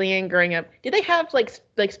baby alien growing up, did they have like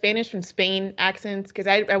Spanish from Spain accents? Because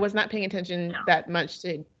I was not paying attention that much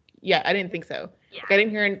to. Yeah, I didn't think so. Yeah. Like, I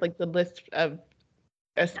didn't hear like the list of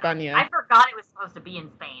España. I forgot it was supposed to be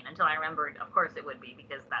in Spain until I remembered. Of course it would be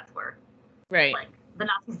because that's where Right. like the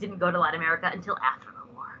Nazis didn't go to Latin America until after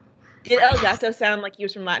the war. Did El Gato sound like he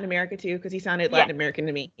was from Latin America too? Because he sounded Latin American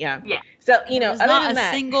to me. Yeah. Yeah. So other There's than not a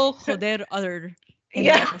that, single joder other in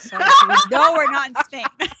Yeah. the episode. So we know we're not in Spain.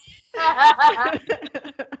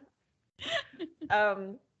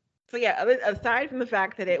 So yeah, aside from the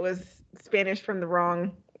fact that it was Spanish from the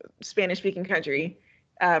wrong Spanish-speaking country,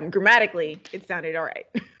 grammatically it sounded all right.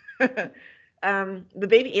 The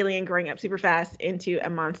baby alien growing up super fast into a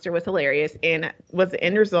monster was hilarious and was the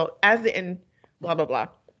end result blah blah blah.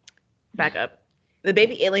 Back up. The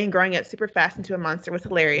baby alien growing up super fast into a monster was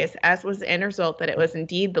hilarious, as was the end result that it was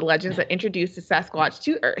indeed the legends that introduced the Sasquatch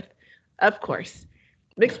to Earth. Of course.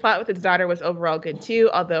 Mixed plot with its daughter was overall good too,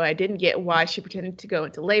 although I didn't get why she pretended to go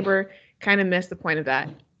into labor. Kind of missed the point of that.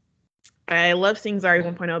 I love seeing Zari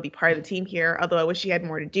 1.0 be part of the team here, although I wish she had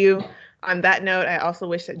more to do. On that note, I also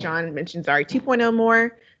wish that John mentioned Zari 2.0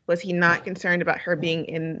 more. Was he not concerned about her being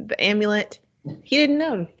in the amulet? He didn't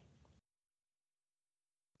know.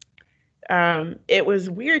 It was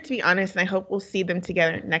weird, to be honest, and I hope we'll see them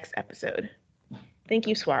together next episode. Thank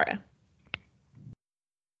you, Swara.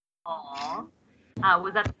 Aww.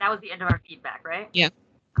 That was the end of our feedback, right? Yeah.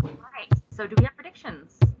 All right. So do we have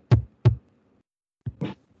predictions?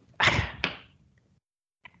 I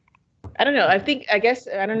don't know. I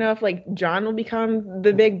don't know if like John will become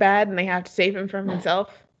the big bad and they have to save him from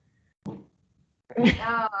himself.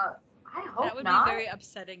 I hope That would not. be very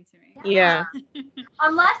upsetting to me. Yeah.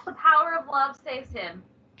 Unless the power of love saves him.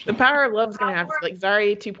 The power of love is going to have to, like,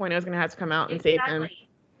 Zari 2.0 is going to have to come out and save him.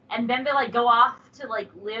 And then they like go off to like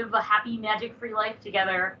live a happy magic-free life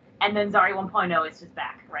together, and then Zari 1.0 is just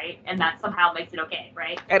back, right? And that somehow makes it okay,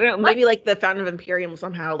 right? I don't know. Maybe like the Fountain of Imperium will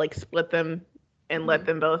somehow like split them and let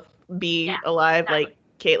them both be alive, exactly. like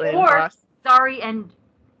Caitlyn and Or Ross. Zari and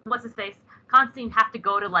what's his face, Constantine have to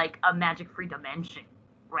go to like a magic-free dimension,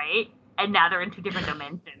 right? And now they're in 2 different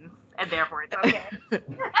dimensions, and therefore it's okay.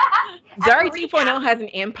 Zari 2.0 has an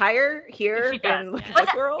empire here She does. in But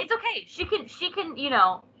Westworld. it's okay. She can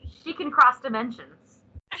she can cross dimensions.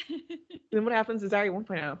 Then what happens to Zari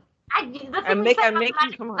 1.0?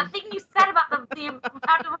 The thing you said about the amount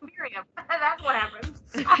of Imperium. That's what happens.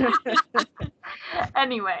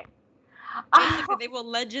 Anyway. Basically, they will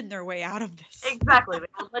legend their way out of this. Exactly. They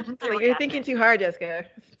will legend their way You're out thinking too hard, Jessica.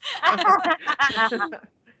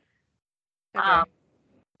 All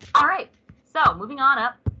right. So moving on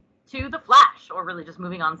up to the Flash, or really just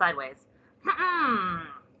moving on sideways.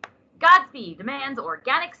 Godspeed demands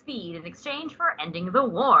organic speed in exchange for ending the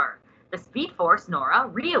war. The Speed Force Nora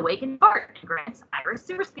reawakened Bart and grants Iris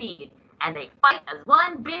super speed, and they fight as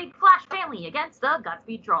one big Flash family against the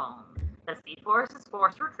Godspeed drone. The Speed Force is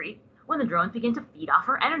forced to retreat when the drones begin to feed off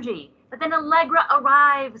her energy. But then Allegra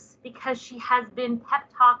arrives because she has been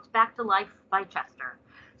pep-talked back to life by Chester.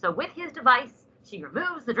 So with his device, she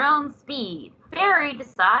removes the drone's speed. Barry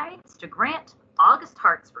decides to grant August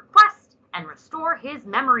Hart's request and restore his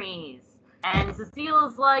memories. And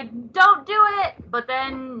Cecile's like, don't do it! But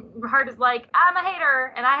then Hart is like, I'm a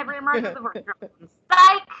hater, and I have reemerged with the drones.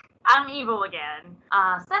 Psych! I'm evil again.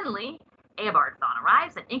 Suddenly, Eobard Thawne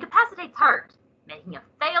arrives and incapacitates Hart, making a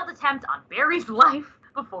failed attempt on Barry's life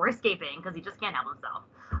before escaping, because he just can't help himself.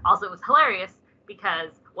 Also, it was hilarious,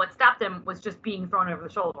 because what stopped him was just being thrown over the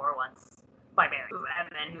shoulder once by Barry. And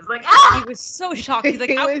then he was like, ah! He was so shocked. He's like,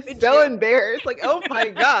 he was so embarrassed. Like, oh my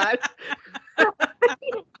God.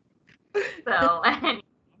 So, anyway,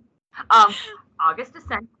 August is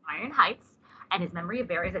sent to Iron Heights, and his memory of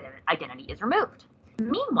Barry's identity is removed.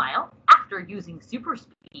 Meanwhile, after using super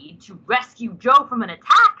speed to rescue Joe from an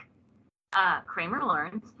attack, Kramer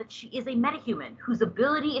learns that she is a metahuman whose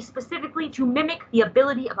ability is specifically to mimic the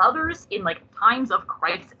ability of others in like times of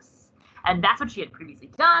crisis. And that's what she had previously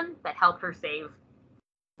done that helped her save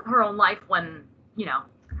her own life when,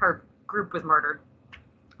 her group was murdered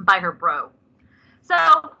by her bro.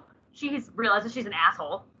 So she realizes she's an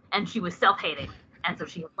asshole and she was self-hating. And so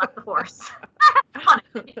she has left the Force.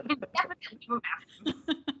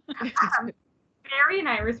 Barry and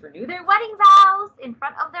Iris renew their wedding vows in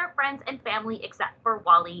front of their friends and family, except for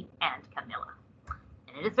Wally and Camilla.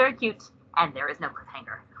 And it is very cute, and there is no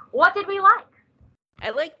cliffhanger. What did we like?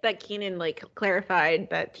 I like that Kenan clarified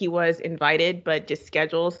that he was invited, but just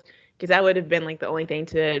schedules, because that would have been the only thing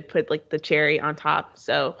to put the cherry on top.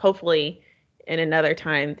 So hopefully in another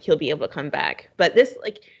time he'll be able to come back. But this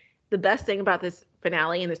the best thing about this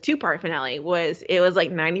finale and this 2-part finale was it was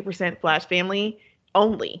 90% Flash family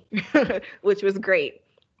only, which was great.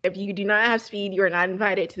 If you do not have speed, you are not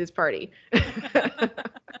invited to this party.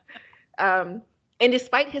 And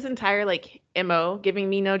despite his entire MO giving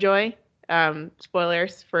me no joy,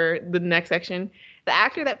 spoilers for the next section, the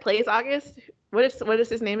actor that plays August, what is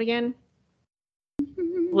his name again?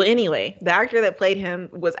 Well, anyway, the actor that played him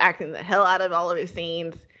was acting the hell out of all of his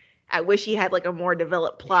scenes. I wish he had a more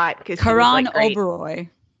developed plot, because Karan Oberoi.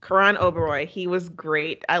 Karan Oberoi, he was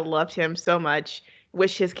great. I loved him so much.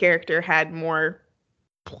 Wish his character had more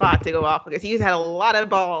plot to go off, because he's had a lot of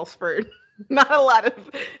balls for not a lot of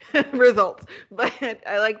results. But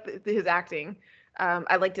I liked his acting.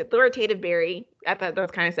 I liked authoritative Barry. I thought that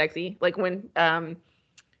was kind of sexy. When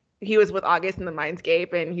he was with August in the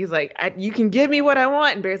Mindscape, and he's like, you can give me what I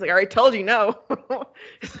want. And Barry's like, I already told you no.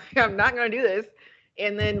 I'm not going to do this.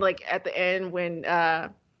 And then at the end when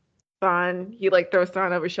Thawne, he throws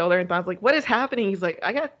Thawne over his shoulder, and Thawne's like, what is happening? He's like,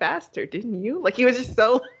 I got faster, didn't you? He was just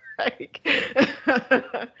so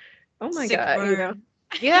oh my God.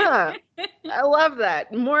 Yeah. I love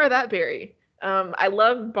that. More of that, Barry. I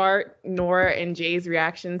love Bart, Nora, and Jay's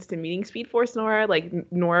reactions to meeting Speed Force Nora.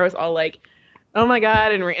 Nora was all oh my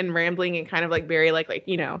God, and rambling, and kind of Barry,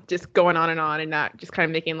 just going on and not just kind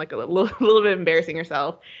of making a little bit embarrassing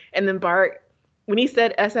herself. And then Bart, when he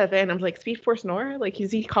said SFN, I was like, Speed Force Nora?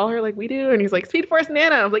 Does he call her like we do? And he's like, Speed Force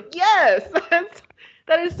Nana. I was like, yes,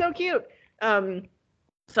 that is so cute. So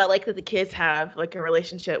I like that the kids have a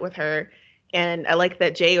relationship with her. And I like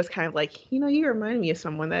that Jay was kind of you remind me of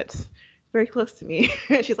someone that's very close to me.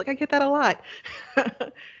 She's like, I get that a lot.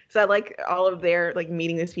 So I like all of their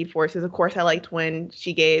meeting the Speed Forces. Of course, I liked when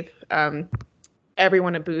she gave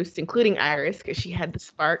everyone a boost, including Iris, because she had the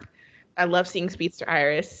spark. I love seeing Speedster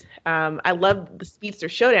Iris. I love the Speedster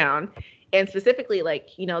Showdown, and specifically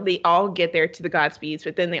they all get there to the Godspeeds,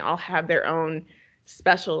 but then they all have their own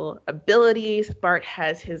special abilities. Bart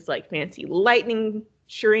has his fancy lightning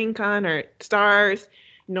shuriken or stars.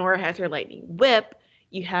 Nora has her lightning whip.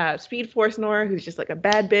 You have Speed Force Nora, who's just like a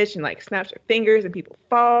bad bitch and like snaps her fingers and people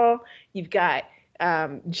fall. You've got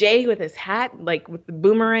Jay with his hat, like with the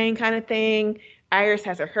boomerang kind of thing. Iris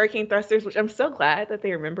has her hurricane thrusters, which I'm so glad that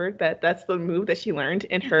they remembered that that's the move that she learned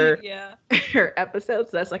in her her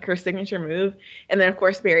episodes. So that's like her signature move. And then of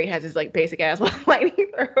course Barry has his like basic ass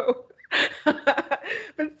lightning throw.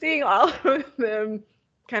 But seeing all of them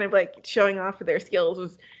kind of like showing off their skills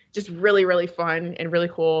was just really, really fun and really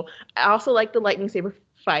cool. I also like the lightning saber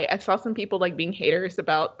fight. I saw some people like being haters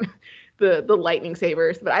about the lightning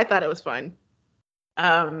sabers, but I thought it was fun.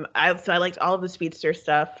 I liked all of the speedster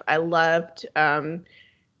stuff. I loved I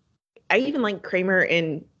even like Kramer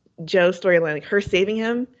and Joe's storyline, like her saving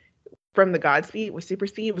him from the Godspeed with super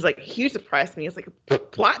speed was like a huge surprise to me. It's like a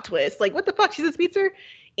plot twist. Like, what the fuck? She's a speedster?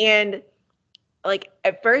 And like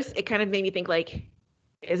at first it kind of made me think like,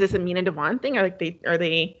 is this a Mina Dewan thing? Or like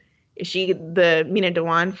is she the Mina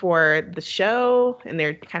Dewan for the show? And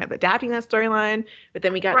they're kind of adapting that storyline. But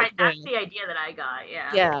then we got that's the idea that I got,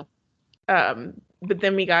 yeah. Yeah. But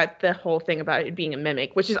then we got the whole thing about it being a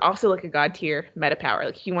mimic, which is also like a god tier meta power.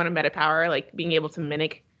 Like if you want a meta power, like being able to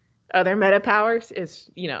mimic other meta powers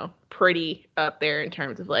is, you know, pretty up there in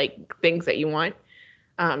terms of like things that you want.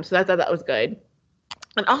 So I thought that was good.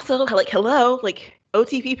 And also like hello, like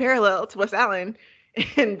OTP parallel to West Allen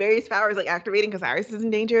and Barry's power is like activating because Iris is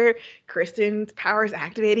in danger. Kristen's power is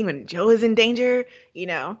activating when Joe is in danger. You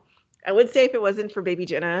know, I would say if it wasn't for Baby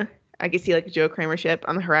Jenna, I could see like a Joe Kramer ship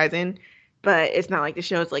on the horizon. But it's not like the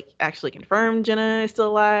show's like actually confirmed Jenna is still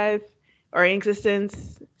alive or in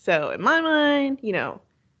existence. So in my mind, you know,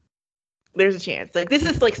 there's a chance. Like this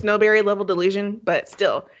is like Snowberry level delusion, but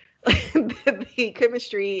still, the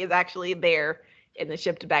chemistry is actually there in the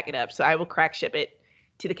ship to back it up. So I will crack ship it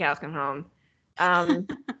to the cows come home. I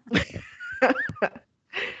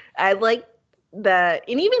like that,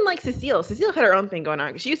 and even like Cecile had her own thing going on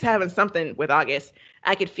because she was having something with August.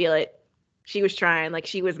 I could feel it. She was trying, like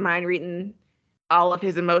she was mind reading all of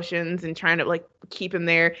his emotions and trying to like keep him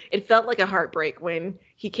there. It felt like a heartbreak when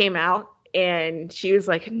he came out and she was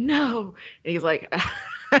like, no. And he's like,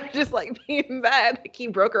 I'm just like being bad. Like he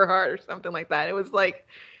broke her heart or something like that. It was like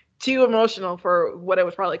too emotional for what it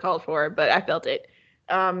was probably called for, but I felt it.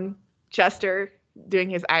 Chester doing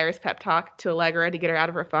his Iris pep talk to Allegra to get her out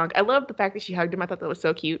of her funk. I love the fact that she hugged him. I thought that was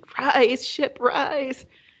so cute. Rise, ship, rise.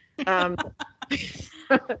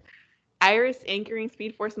 Iris anchoring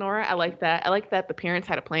Speed Force Nora. I like that. I like that the parents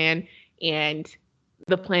had a plan and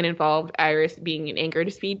the plan involved Iris being an anchor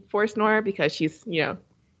to Speed Force Nora because she's an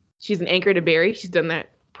anchor to Barry. She's done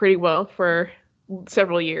that pretty well for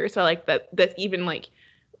several years. So I like that. That's even like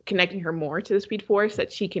connecting her more to the Speed Force,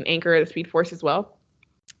 that she can anchor the Speed Force as well.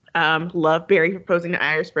 Love Barry proposing to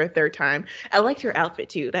Iris for a third time. I liked her outfit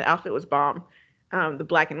too. That outfit was bomb. The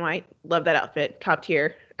black and white. Love that outfit. Top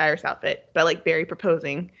tier Iris outfit. But I like Barry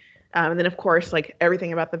proposing. And then, of course, like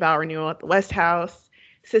everything about the vow renewal at the West House.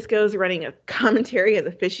 Cisco's running a commentary as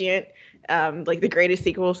officiant, like the greatest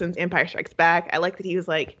sequel since Empire Strikes Back. I like that he was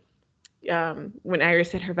like, when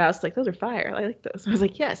Iris said her vows, like, those are fire. I like those. I was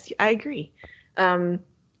like, yes, I agree.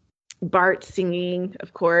 Bart singing,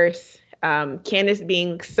 of course. Candace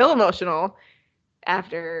being so emotional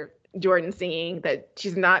after Jordan singing that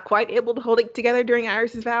she's not quite able to hold it together during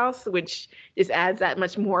Iris's vows, which just adds that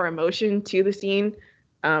much more emotion to the scene.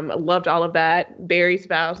 I loved all of that. Barry's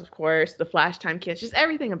vows, of course, the flash time kiss, just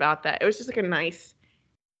everything about that. It was just like a nice,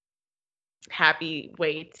 happy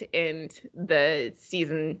way to end the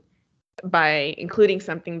season by including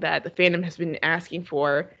something that the fandom has been asking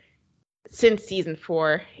for since season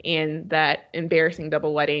 4, and that embarrassing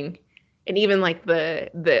double wedding. And even like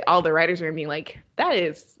the all the writers are being like, that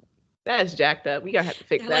is jacked up. We gotta have to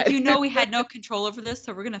fix that. Like, we had no control over this,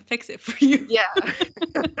 so we're gonna fix it for you. Yeah.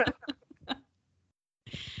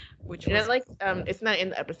 Which and was like it's not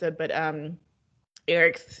in the episode, but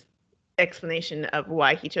Eric's explanation of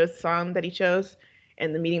why he chose the song that he chose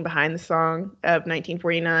and the meaning behind the song of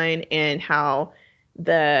 1949, and how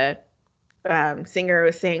the singer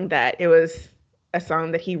was saying that it was a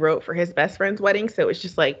song that he wrote for his best friend's wedding, so it's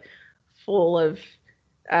just like full of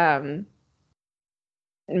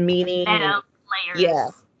meaning.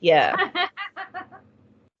 Layers. Yeah.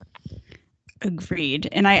 Agreed.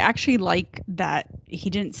 And I actually like that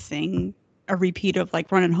he didn't sing a repeat of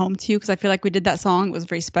like Running Home to You, because I feel like we did that song. It was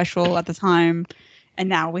very special at the time. And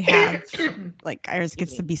now we have like Iris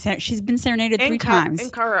gets to be she's been serenaded 3 times.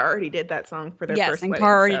 And Cara already did that song for their first wedding. Yes, and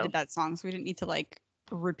Cara already did that song, so we didn't need to like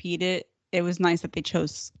repeat it. It was nice that they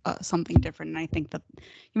chose something different. And I think that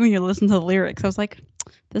even when you listen to the lyrics, I was like,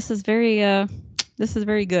 this is very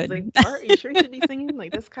good. Like, are you sure you should be singing?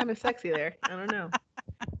 Like, that's kind of sexy there. I don't know.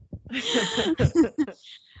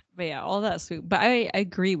 But yeah, all that sweet. But I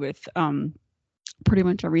agree with pretty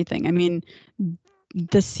much everything. I mean,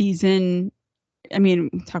 the season. I mean,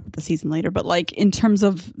 we'll talk about the season later, but like in terms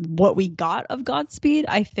of what we got of Godspeed,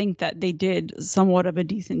 I think that they did somewhat of a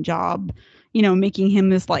decent job, making him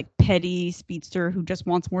this like petty speedster who just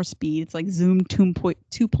wants more speed. It's like Zoom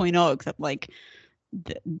 2.0, except like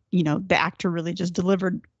the actor really just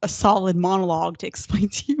delivered a solid monologue to explain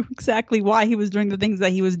to you exactly why he was doing the things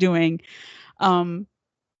that he was doing. And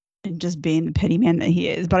just being the petty man that he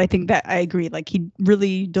is. But I think that I agree. Like he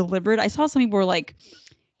really delivered. I saw some people were like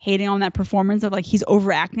hating on that performance of like he's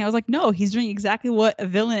overacting. I was like, no, he's doing exactly what a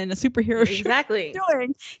villain in a superhero should be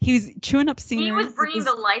doing. He was chewing up scenery. He was bringing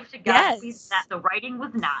the life to Godspeed that the writing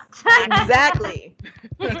was not. Exactly.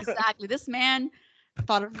 Exactly. This man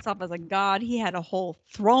thought of himself as a god. He had a whole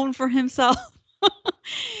throne for himself.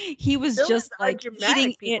 He was just like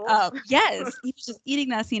eating it up. Yes, he was just eating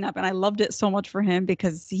that scene up, and I loved it so much for him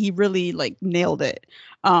because he really like nailed it.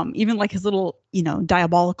 Even like his little,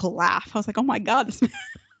 diabolical laugh. I was like, oh my god, this man.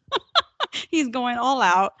 He's going all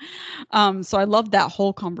out. So I love that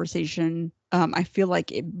whole conversation. I feel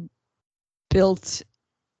like it built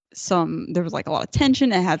there was like a lot of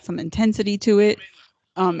tension. It had some intensity to it.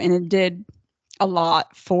 And it did a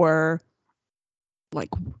lot for the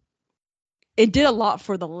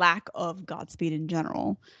lack of Godspeed in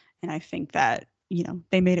general. And I think that,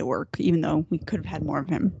 they made it work, even though we could have had more of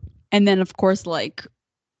him. And then of course, like,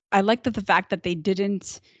 I like the fact that they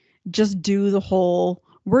didn't just do the whole,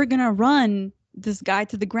 we're going to run this guy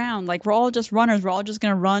to the ground. Like, we're all just runners. We're all just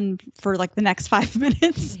going to run for like the next 5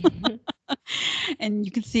 minutes. And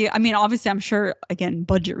you can see, I mean, obviously, I'm sure, again,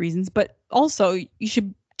 budget reasons, but also you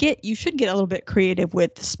should get a little bit creative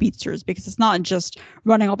with the speedsters, because it's not just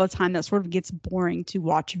running all the time that sort of gets boring to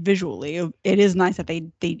watch visually. It is nice that they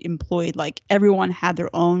employed, like, everyone had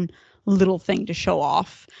their own little thing to show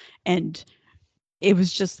off. And it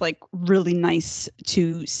was just like really nice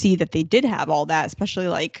to see that they did have all that, especially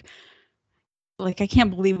like I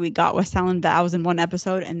can't believe we got Westalen Vows in one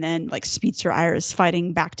episode, and then like Speedster Iris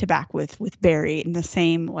fighting back to back with Barry in the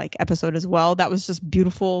same like episode as well. That was just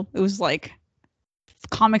beautiful. It was like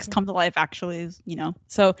comics come to life, actually,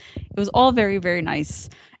 so it was all very, very nice.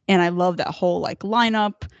 And I love that whole like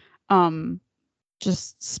lineup.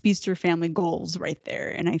 Just Speedster family goals right there.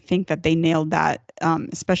 And I think that they nailed that,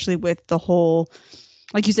 especially with the whole,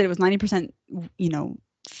 like you said, it was 90%,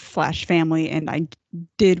 Flash family. And I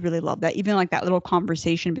did really love that. Even like that little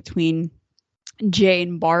conversation between Jay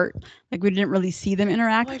and Bart, like we didn't really see them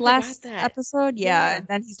interact last episode. Yeah. And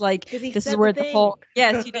then he's like, this is where the whole,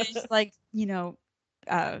 yes, he did just like, and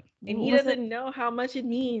he doesn't know how much it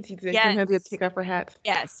means. He's like, sometimes we have to take off our hats.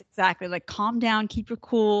 Yes, exactly. Like, calm down, keep your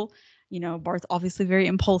cool. Bart's obviously very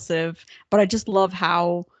impulsive, but I just love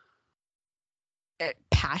how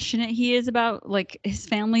passionate he is about like his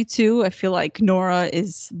family too. I feel like Nora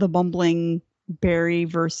is the bumbling Barry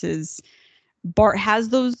versus Bart has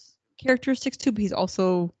those characteristics too, but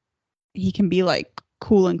he can be like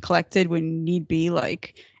cool and collected when need be,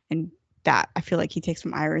 like, and that I feel like he takes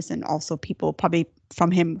from Iris, and also people probably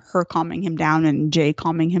from her calming him down and Jay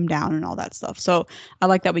calming him down and all that stuff. So I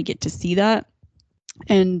like that we get to see that.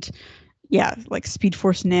 And yeah, like Speed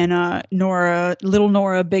Force Nana, Nora, little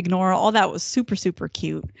Nora, big Nora, all that was super, super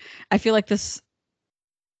cute. I feel like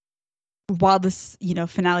while this,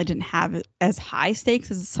 finale didn't have as high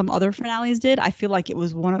stakes as some other finales did, I feel like it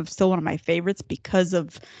was still one of my favorites because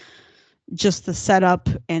of just the setup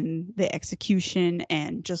and the execution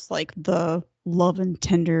and just like the love and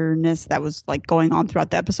tenderness that was like going on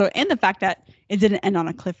throughout the episode, and the fact that it didn't end on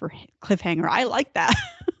a cliffhanger. I like that.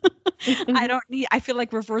 I feel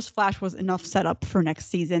like Reverse Flash was enough setup for next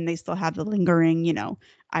season. They still have the lingering,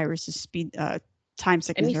 Iris's speed time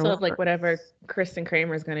sickness. And you still have like whatever Kristen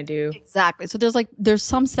Kramer is going to do. Exactly. So there's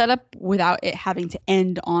some setup without it having to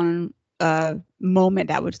end on a moment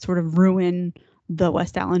that would sort of ruin the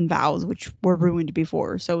Westalen Vows, which were ruined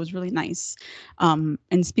before. So it was really nice. And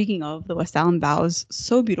speaking of the Westalen Vows,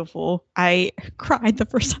 so beautiful. I cried the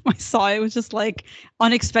first time I saw it. It was just like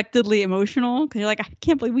unexpectedly emotional, because you're like, I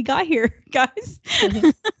can't believe we got here, guys.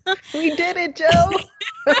 We did it, Joe.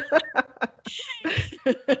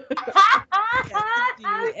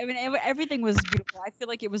 I mean, everything was beautiful. I feel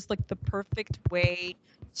like it was like the perfect way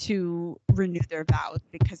to renew their vows,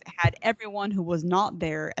 because it had everyone who was not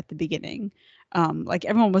there at the beginning. Like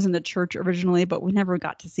everyone was in the church originally, but we never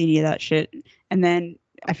got to see any of that shit. And then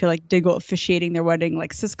I feel like Diggle officiating their wedding,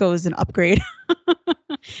 like Cisco is an upgrade.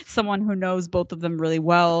 Someone who knows both of them really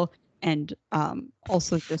well, and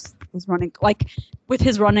also just was running. Like with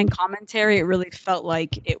his running commentary, it really felt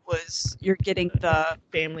like you're getting the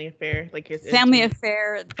family affair, like his family intimate-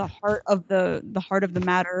 affair, the heart of the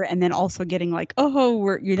matter, and then also getting like, oh,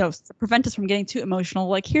 we're to prevent us from getting too emotional,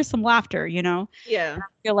 like here's some laughter, Yeah. I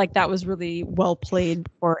feel like that was really well played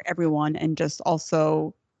for everyone, and just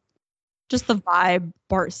also just the vibe,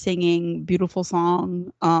 Bart singing, beautiful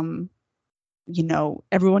song.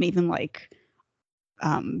 Everyone even like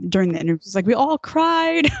during the interview was like, we all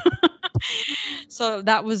cried. So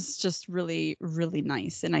that was just really, really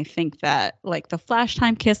nice. And I think that like the flash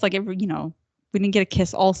time kiss, like we didn't get a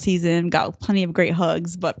kiss all season, got plenty of great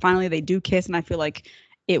hugs, but finally they do kiss, and I feel like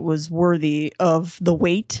it was worthy of the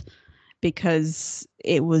wait because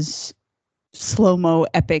it was slow-mo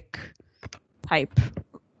epic type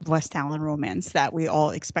West Allen romance that we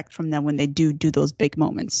all expect from them when they do those big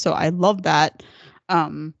moments. So I love that.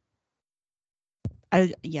 I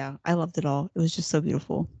loved it all. It was just so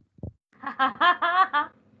beautiful.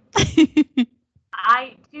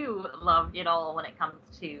 I too loved it all when it comes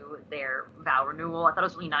to their vow renewal. I thought it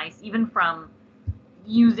was really nice, even from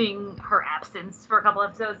using her absence for a couple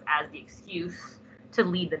episodes as the excuse to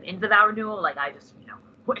lead them into the vow renewal. Like, I just,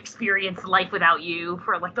 experienced life without you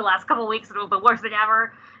for like the last couple of weeks. It was the worst thing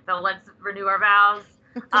ever. So let's renew our vows.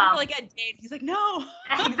 Like at Dave, he's like, no.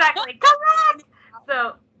 Exactly. Come back.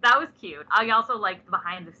 So that was cute. I also liked the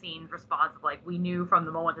behind the scenes response of like, we knew from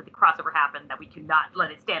the moment that the crossover happened that we could not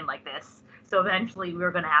let it stand like this. So eventually we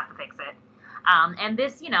were going to have to fix it. And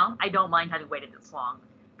this, I don't mind having waited this long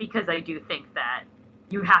because I do think that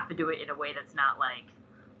you have to do it in a way that's not like,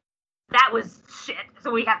 that was shit,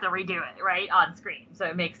 so we have to redo it, right, on screen. So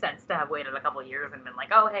it makes sense to have waited a couple of years and been like,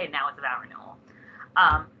 oh, hey, now it's a vow renewal.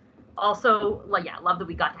 Also, like, love that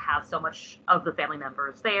we got to have so much of the family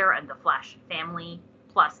members there and the Flash family,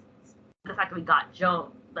 plus the fact that we got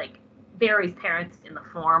Joan, like, Barry's parents in the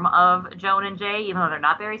form of Joan and Jay, even though they're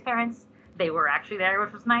not Barry's parents, they were actually there,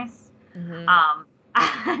 which was nice. Mm-hmm.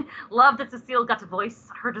 Love that Cecile got to voice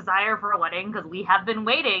her desire for a wedding because we have been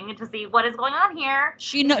waiting to see what is going on here.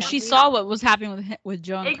 She saw what was happening with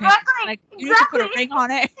Joan. Exactly. Like, you need to put a ring on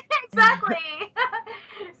it. Exactly.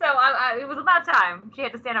 So it was about time. She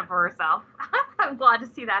had to stand up for herself. I'm glad to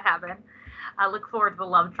see that happen. I look forward to the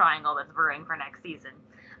love triangle that's brewing for next season.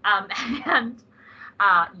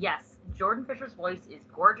 Yes, Jordan Fisher's voice is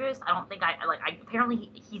gorgeous. I don't think apparently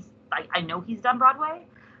I know he's done Broadway,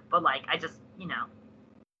 but like I just,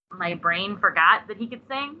 my brain forgot that he could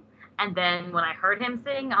sing. And then when I heard him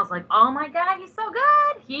sing, I was like, oh my God, he's so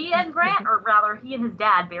good. He and Grant, or rather he and his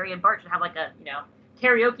dad, Barry and Bart, should have like a,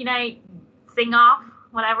 karaoke night, sing off,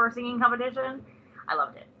 whatever, singing competition. I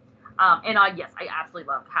loved it. Yes, I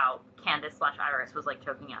absolutely loved how Candace/Iris was like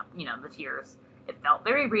choking up, the tears. It felt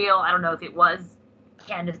very real. I don't know if it was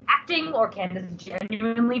Candace acting or Candace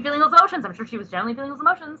genuinely feeling those emotions. I'm sure she was genuinely feeling those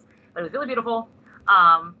emotions, but it was really beautiful.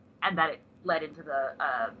 And that it led into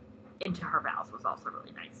into her vows was also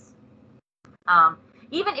really nice. I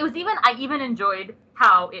even enjoyed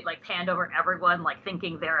how it like panned over everyone, like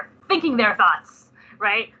thinking their thoughts,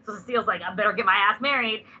 right? So Cecile's like, I better get my ass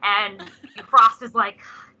married, and Frost is like,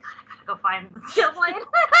 God, I gotta go find Cecile Blaine.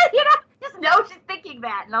 Just know she's thinking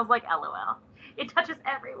that, and I was like, LOL. It touches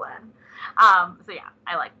everyone. So yeah,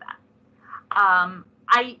 I like that.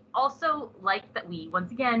 I also like that we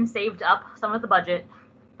once again saved up some of the budget,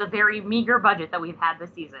 the very meager budget that we've had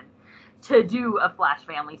this season, to do a Flash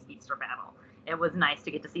family speedster battle. It was nice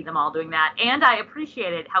to get to see them all doing that, and I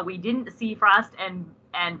appreciated how we didn't see Frost and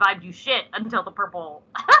Vibe do shit until the purple,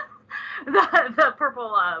 the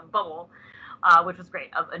purple bubble, which was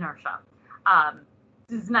great, of inertia.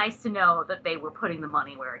 It's nice to know that they were putting the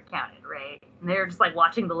money where it counted, right? And they're just like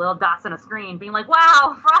watching the little dots on a screen, being like,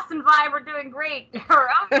 "Wow, Frost and Vibe are doing great," or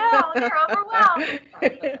 "Oh no, they're overwhelmed."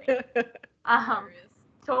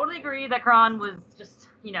 Totally agree that Kron was just,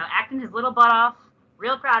 acting his little butt off.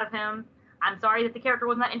 Real proud of him. I'm sorry that the character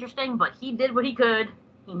wasn't that interesting, but he did what he could.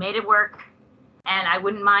 He made it work. And I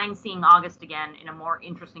wouldn't mind seeing August again in a more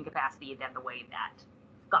interesting capacity than the way that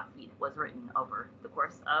Gottfried was written over the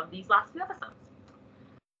course of these last few episodes.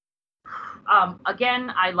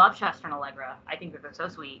 Again, I love Chester and Allegra. I think that they're so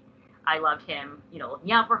sweet. I loved him,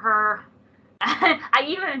 looking out for her. I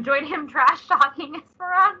even enjoyed him trash talking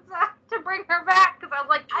Esperanza to bring her back because I was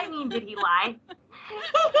like, did he lie?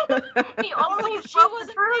 He only spoke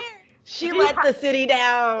the truth. She let the city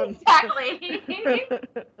down. Exactly.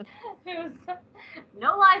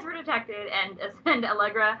 No lies were detected, and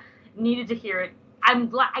Allegra needed to hear it.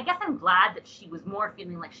 I guess I'm glad that she was more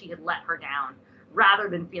feeling like she had let her down rather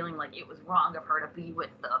than feeling like it was wrong of her to be with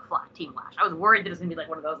the Team Flash. I was worried that it was going to be like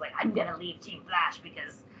one of those, like, I'm going to leave Team Flash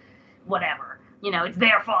because whatever. it's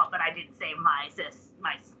their fault that I didn't save my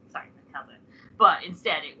cousin. But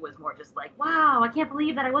instead, it was more just like, wow, I can't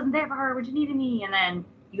believe that I wasn't there for her when she needed me. And then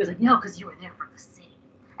he goes like, no, because you were there for the city,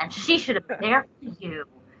 and she should have been there for you.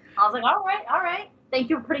 I was like, all right. Thank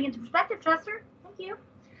you for putting it into perspective, Chester. Thank you.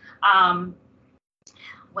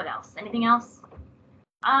 What else? Anything else?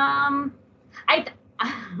 I'm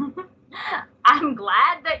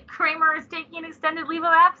glad that Kramer is taking an extended leave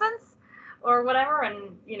of absence or whatever,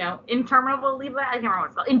 and interminable leave of I can't remember what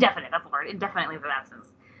it's called. Indefinite, that's the word. Indefinite leave of absence.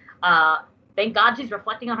 Thank God she's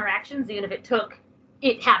reflecting on her actions, even if it took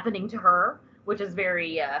it happening to her, which is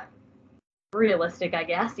very realistic, I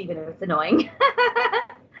guess, even if it's annoying.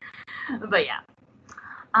 But yeah.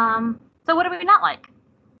 So what do we not like?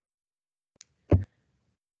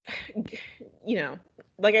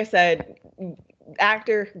 Like I said,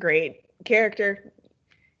 actor, great. Character,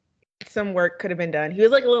 some work could have been done. He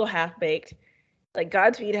was like a little half-baked. Like,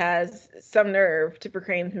 Godspeed has some nerve to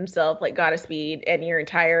proclaim himself like God of Speed, and your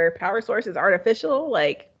entire power source is artificial.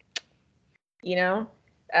 Like, and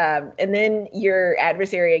then your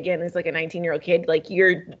adversary, again, is like a 19-year-old kid. Like,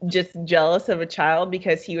 you're just jealous of a child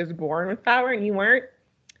because he was born with power and you weren't.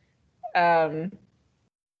 It's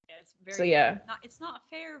not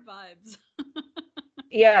fair vibes.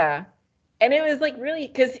 Yeah. And it was like really,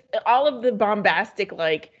 because all of the bombastic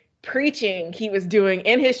like preaching he was doing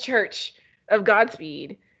in his church of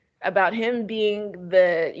Godspeed about him being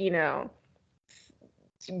the,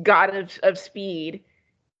 God of speed.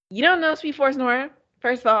 You don't know Speed Force, Nora,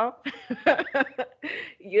 first of all.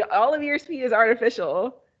 All of your speed is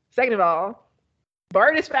artificial. Second of all,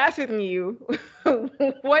 Bart is faster than you.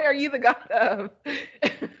 What are you the god of?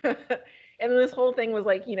 And then this whole thing was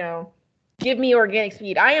like, give me organic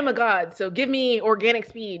speed. I am a god, so give me organic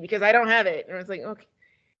speed because I don't have it. And I was like,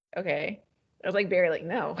 okay. I was like, Barry, like,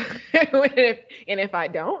 no. and if I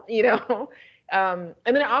don't, and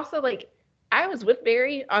then also like, I was with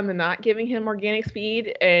Barry on the not giving him organic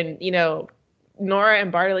speed, and Nora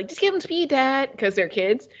and Bart are like, just give him speed, Dad, because they're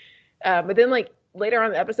kids. But then like later on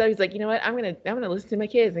in the episode, he's like, you know what? I'm gonna listen to my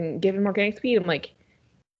kids and give him organic speed. I'm like,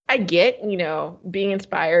 I get, being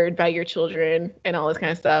inspired by your children and all this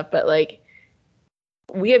kind of stuff, but like,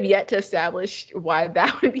 we have yet to establish why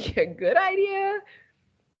that would be a good idea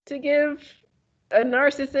to give a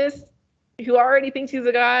narcissist who already thinks he's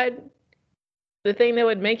a god the thing that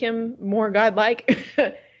would make him more godlike.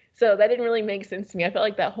 So that didn't really make sense to me. I felt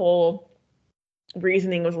like that whole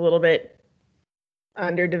reasoning was a little bit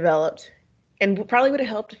underdeveloped, and probably would have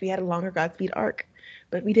helped if we had a longer Godspeed arc,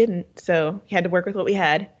 but we didn't. So we had to work with what we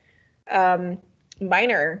had.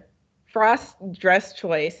 Minor, Frost's dress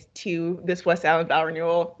choice to this West Island vow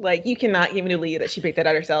renewal. Like, you cannot even believe that she picked that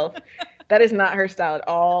out herself. That is not her style at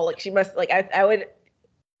all. Like, she must, like, I would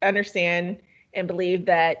understand and believe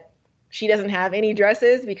that she doesn't have any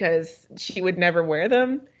dresses because she would never wear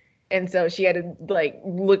them. And so she had to like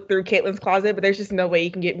look through Caitlyn's closet, but there's just no way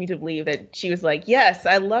you can get me to believe that she was like, yes,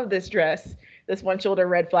 I love this dress, this one shoulder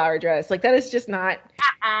red flower dress. Like, that is just not,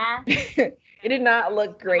 it did not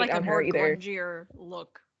look great like on her either. Grungier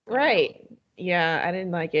look. Right. Yeah, I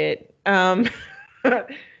didn't like it. Oh,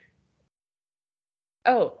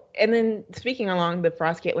 and then speaking along the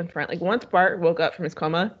Frost Caitlyn front, like once Bart woke up from his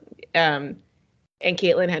coma, and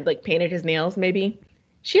Caitlyn had like painted his nails, maybe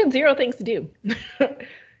she had zero things to do.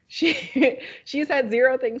 She's had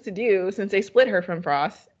zero things to do since they split her from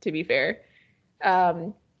Frost, to be fair.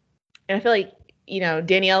 And I feel like,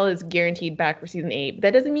 Danielle is guaranteed back for season 8, but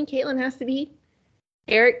that doesn't mean Caitlyn has to be.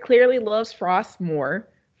 Eric clearly loves Frost more.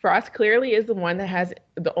 Frost clearly is the one that has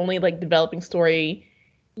the only like developing story.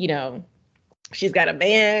 She's got a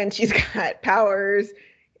man, she's got powers,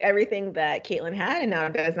 everything that Caitlyn had and now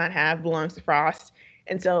does not have belongs to Frost.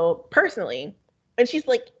 And so personally, and she's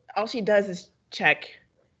like, all she does is check,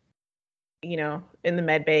 in the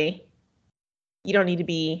med bay. You don't need to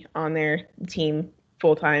be on their team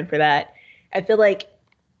full time for that. I feel like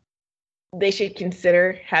they should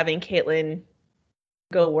consider having Caitlyn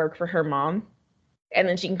go work for her mom, and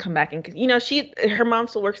then she can come back and, her mom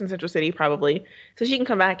still works in Central City probably, so she can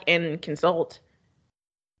come back and consult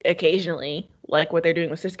occasionally, like what they're doing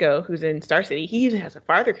with Cisco, who's in Star City. He even has a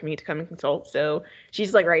farther commute to come and consult, so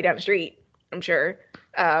she's like right down the street, I'm sure.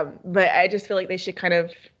 But I just feel like they should kind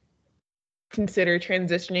of consider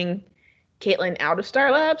transitioning Caitlyn out of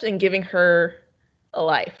Star Labs and giving her a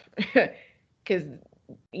life, because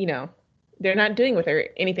they're not doing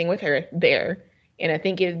anything with her there, and I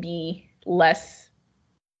think it'd be less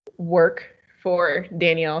work for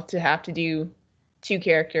Danielle to have to do 2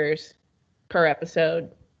 characters per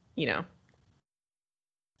episode.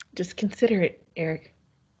 Just consider it, Eric.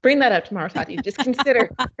 Bring that up tomorrow, Tati. Just consider.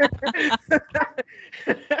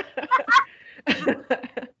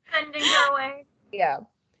 Sending her away. Yeah.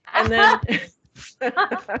 And then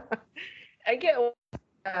I get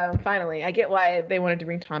finally, I get why they wanted to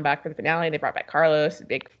bring Tom back for the finale. They brought back Carlos, a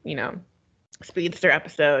big, speedster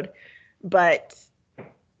episode. But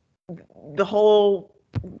the whole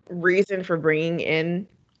reason for bringing in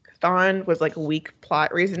Thawne was like a weak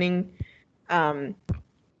plot reasoning.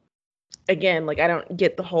 Again, like I don't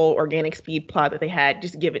get the whole organic speed plot that they had.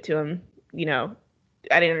 Just give it to him.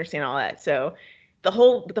 I didn't understand all that. So the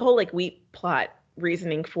whole like weak plot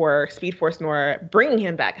reasoning for Speed Force Noir bringing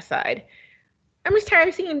him back aside. I'm just tired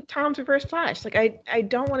of seeing Tom's Reverse Flash. Like I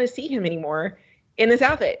don't want to see him anymore in this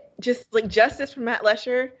outfit. Just like justice from Matt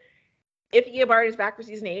Lesher. If Eobard is back for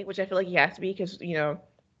season 8, which I feel like he has to be, because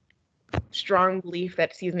strong belief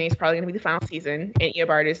that season 8 is probably going to be the final season, and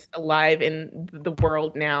Eobard is alive in the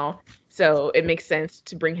world now, so it makes sense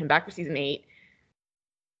to bring him back for season 8.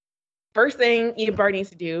 First thing Eobard needs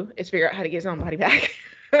to do is figure out how to get his own body back.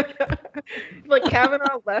 Like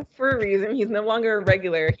Kavanaugh left for a reason. He's no longer a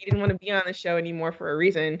regular. He didn't want to be on the show anymore for a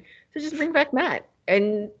reason. So just bring back Matt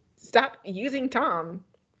and stop using Tom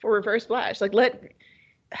for Reverse Flash.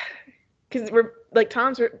 Because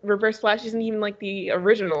Tom's Reverse Flash isn't even like the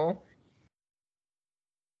original.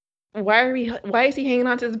 Why is he hanging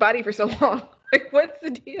on to his body for so long? Like, what's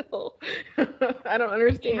the deal? I don't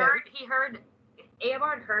understand.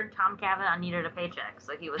 Eobard heard Tom Cavanaugh needed a paycheck,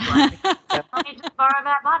 so he was like, "Let me just borrow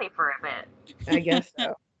that body for a bit." I guess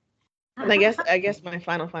so. And I guess my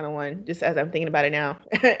final one, just as I'm thinking about it now,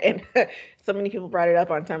 and so many people brought it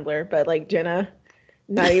up on Tumblr, but like Jenna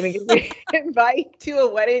not even getting an invite to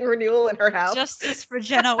a wedding renewal in her house. Justice for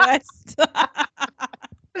Jenna West.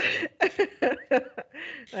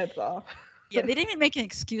 That's all. Yeah, they didn't even make an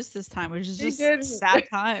excuse this time, which is just sad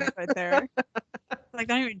time right there. Like,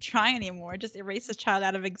 don't even try anymore. Just erase the child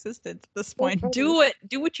out of existence at this point. Do it.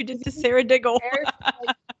 Do what you did to Sarah Diggle.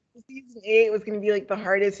 Season 8 was going to be like the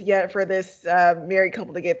hardest yet for this married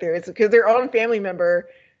couple to get through. It's because their own family member,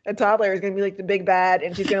 a toddler, is going to be like the big bad,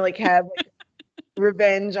 and she's going to like have like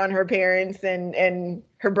revenge on her parents and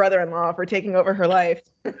her brother-in-law for taking over her life.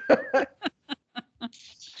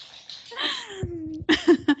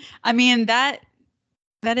 I mean, that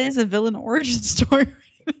is a villain origin story.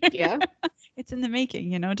 Yeah. It's in the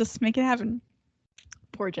making, just make it happen.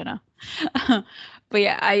 Poor Jenna. But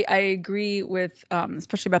yeah, I agree with,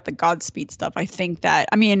 especially about the Godspeed stuff. I think that,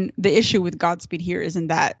 the issue with Godspeed here isn't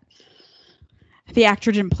that the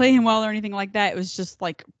actor didn't play him well or anything like that. It was just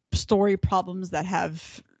like story problems that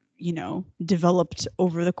have, developed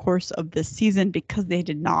over the course of this season because they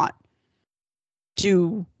did not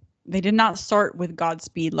start with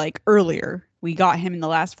Godspeed like earlier. We got him in the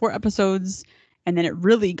last 4 episodes, and then it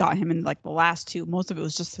really got him in like the last 2. Most of it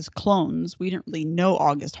was just his clones. We didn't really know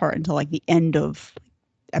August Hart until like the end of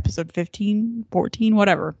episode 15, 14,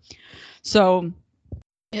 whatever. So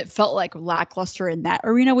it felt like lackluster in that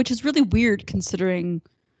arena, which is really weird considering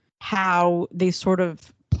how they sort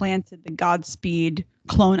of planted the Godspeed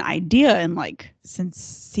clone idea in like since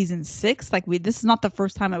season 6. Like this is not the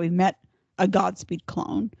first time that we've met a Godspeed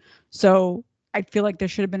clone. So I feel like there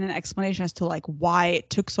should have been an explanation as to like why it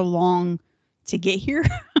took so long to get here.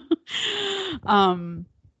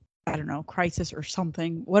 I don't know, crisis or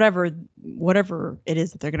something, whatever it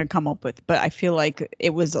is that they're going to come up with. But I feel like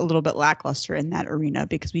it was a little bit lackluster in that arena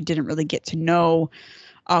because we didn't really get to know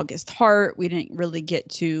August Hart. We didn't really get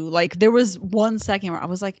to, like, there was one second where I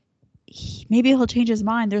was like, maybe he'll change his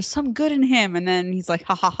mind. There's some good in him. And then he's like,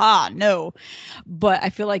 ha ha ha, no. But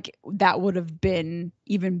I feel like that would have been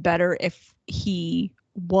even better if he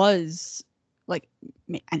was like,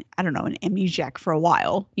 I don't know, an amnesiac for a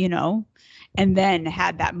while, and then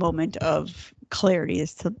had that moment of clarity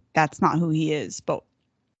as to that's not who he is. But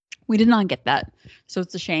we did not get that. So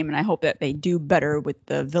it's a shame. And I hope that they do better with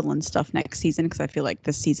the villain stuff next season, because I feel like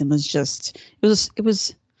this season was just, it was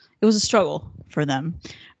a struggle for them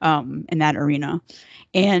in that arena.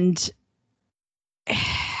 And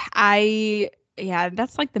that's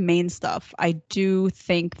like the main stuff. I do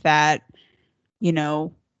think that,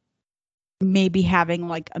 maybe having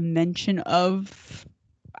like a mention of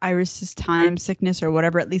Iris's time sickness or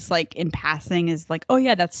whatever, at least like in passing, is like, oh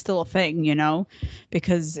yeah, that's still a thing,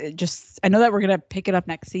 because it just, I know that we're going to pick it up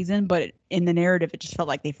next season, but in the narrative, it just felt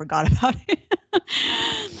like they forgot about it.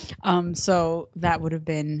 So that would have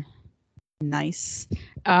been nice.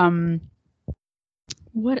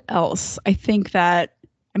 What else? I think that,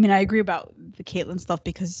 I agree about the Caitlin stuff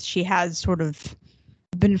because she has sort of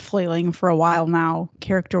been flailing for a while now,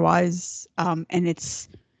 character-wise, and it's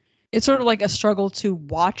it's sort of like a struggle to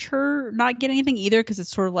watch her not get anything either, because it's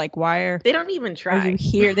sort of like, They don't even are try. you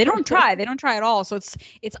here? They don't try. They don't try at all. So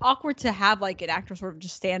it's awkward to have like an actor sort of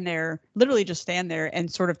just stand there, literally just stand there and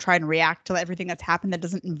sort of try and react to everything that's happened that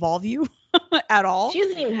doesn't involve you at all. She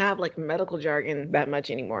doesn't even have like medical jargon that much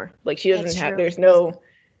anymore. Like she doesn't That's have. true. There's no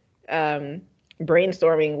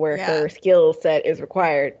brainstorming where Yeah. her skill set is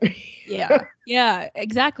required. Yeah,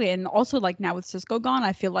 exactly. And also like now with Cisco gone,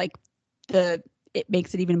 I feel like it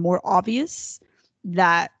makes it even more obvious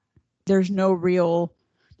that there's no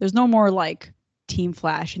more like team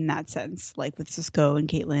Flash in that sense, like with Cisco and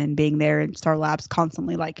Caitlin being there and Star Labs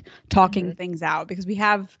constantly like talking things out, because we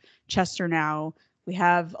have Chester now, we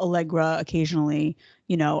have Allegra occasionally,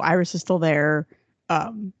 Iris is still there,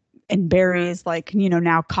 and Barry is like,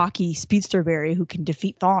 now cocky speedster Barry who can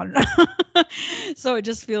defeat Thawne. So it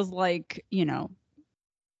just feels like,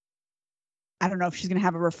 I don't know if she's going to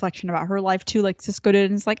have a reflection about her life too, like Cisco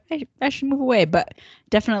did. And it's like, I should move away. But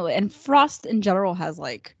definitely. And Frost in general has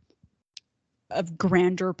like a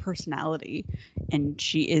grander personality, and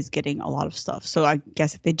she is getting a lot of stuff. So I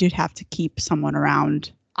guess if they did have to keep someone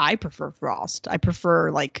around, I prefer Frost. I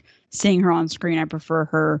prefer like seeing her on screen. I prefer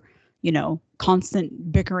her,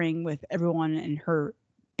 constant bickering with everyone and her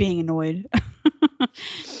being annoyed.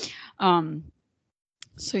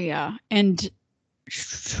 So yeah. And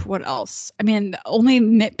what else? I mean, the only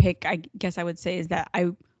nitpick I guess I would say is that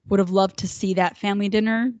I would have loved to see that family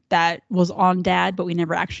dinner that was on Dad, but we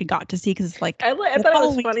never actually got to see, because it's like I thought it was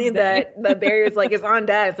Halloween funny Tuesday. that Barry was like, it's on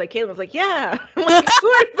Dad. It's like Caitlin was like, yeah. I'm like, of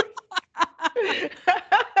course.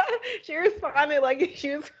 She responded like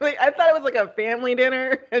she was like, I thought it was like a family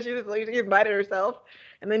dinner, and she just like she invited herself.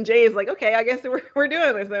 And then Jay is like, okay, I guess we're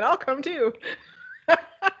doing this, then I'll come too.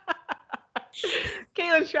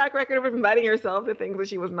 Caitlin's track record of inviting herself to things that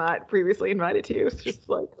she was not previously invited to is just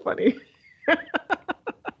like funny.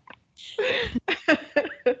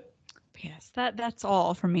 Yes, that's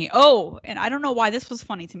all for me. Oh, and I don't know why this was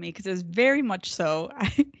funny to me, because it was very much so.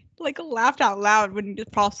 I like laughed out loud when the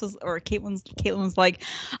process, or Caitlin was like,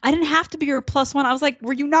 I didn't have to be your +1. I was like,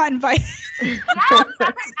 were you not invited? Yes, that's exactly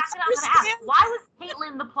what I was gonna ask. Why was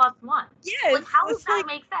Caitlin the +1? Yes, Like, how does it's that like,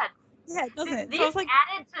 make sense? yeah, it doesn't. This So I was like,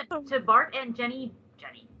 added to Bart and Jenny,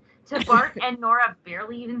 to Bart and Nora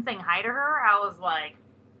barely even saying hi to her. I was like,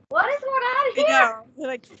 what is going on here? they're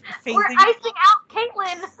like We're phasing, icing out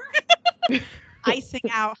Caitlin.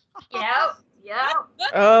 icing out. Yep.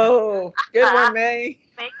 Oh, good one, May.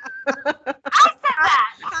 I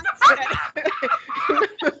said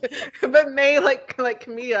that. But May like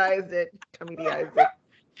comediized it. Comediized it.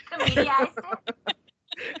 Comediized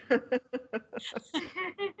it.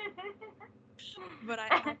 But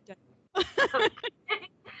I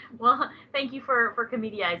Well, thank you for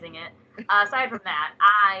comediizing it. Aside from that,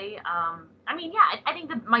 I think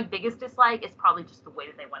that my biggest dislike is probably just the way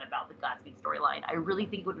that they went about the Godspeed storyline. I really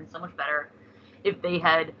think it would have been so much better if they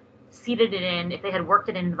had seeded it in, if they had worked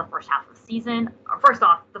it into the first half of the season. First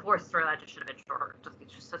off, the Force storyline just should have been shorter.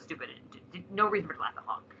 It's just so stupid. No reason for it to last that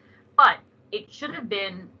long. But it should have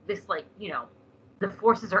been this, like, the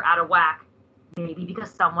forces are out of whack. Maybe because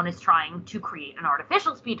someone is trying to create an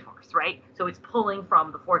artificial Speed Force, right? So it's pulling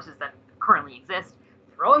from the forces that currently exist,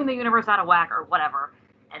 throwing the universe out of whack or whatever,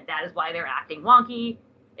 and that is why they're acting wonky,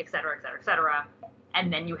 et cetera, et cetera, et cetera.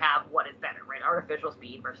 And then you have what is better, right? Artificial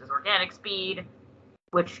speed versus organic speed,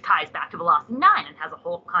 which ties back to Velocity 9 and has a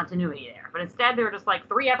whole continuity there. But instead, they were just like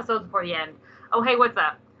 3 episodes before the end. Oh, hey, what's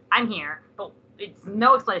up? I'm here. But it's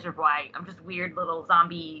no explanation for why. I'm just weird little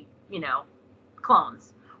zombie,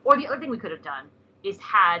 clones. Or the other thing we could have done is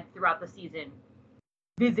had throughout the season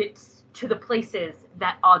visits to the places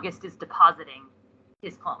that August is depositing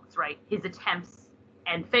his clones, right? His attempts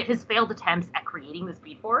and his failed attempts at creating the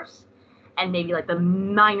Speed Force, and maybe like the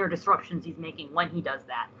minor disruptions he's making when he does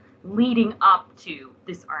that, leading up to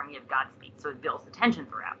this army of Godspeed. So it builds the tension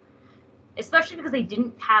throughout. Especially because they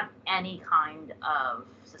didn't have any kind of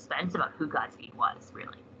suspense about who Godspeed was,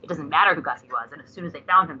 really. It doesn't matter who Godspeed was, and as soon as they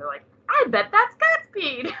found him, they're like, I bet that's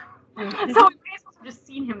Godspeed. So we may as well have just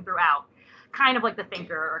seen him throughout, kind of like the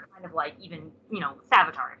Thinker, or kind of like even,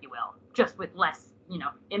 Savitar, if you will, just with less,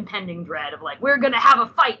 impending dread of like, we're gonna have a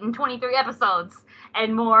fight in 23 episodes,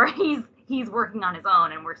 and more he's working on his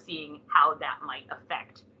own, and we're seeing how that might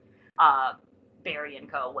affect Barry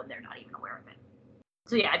and co. when they're not even aware of it.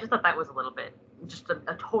 So yeah, I just thought that was a little bit just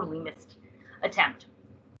a totally missed attempt,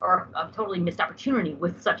 or a totally missed opportunity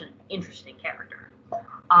with such an interesting character.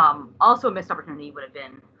 Also a missed opportunity would have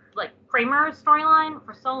been like Kramer's storyline.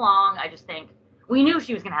 For so long, I just think we knew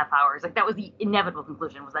she was going to have powers. Like, that was the inevitable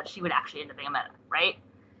conclusion, was that she would actually end up being a meta, right?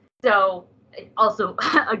 So also,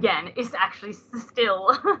 again, is actually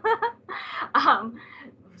still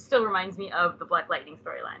still reminds me of the Black Lightning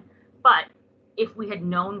storyline. But if we had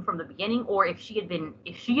known from the beginning, or if she had been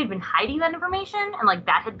hiding that information, and like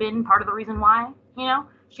that had been part of the reason why,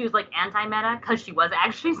 she was like anti-meta because she was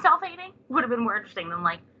actually self-hating, would have been more interesting than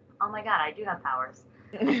like, oh my god, I do have powers.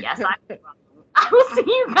 Yes, I will see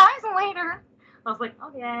you guys later. I was like,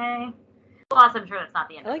 okay. Plus, I'm sure that's not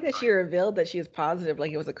the end. I like that she revealed that she was positive,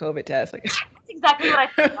 like it was a COVID test. Like, that's exactly what I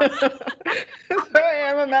thought. Sorry,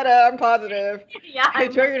 I'm a meta. I'm positive. Yeah.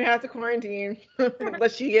 You're gonna have to quarantine.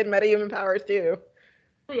 But she get metahuman powers too.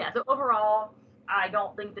 So yeah. So overall, I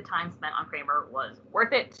don't think the time spent on Kramer was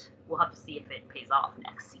worth it. We'll have to see if it pays off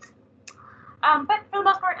next season. But for the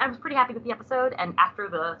most part, I was pretty happy with the episode. And after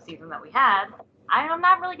the season that we had, I'm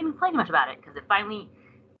not really going to complain much about it because it finally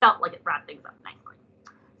felt like it wrapped things up nicely.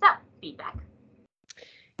 So, feedback.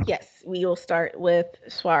 Yes, we will start with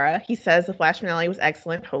Swara. He says the Flash finale was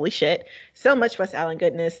excellent. Holy shit. So much West Allen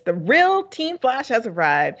goodness. The real Team Flash has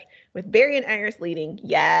arrived with Barry and Iris leading.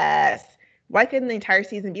 Yes. Why couldn't the entire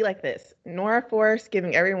season be like this? Nora Force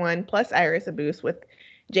giving everyone plus Iris a boost with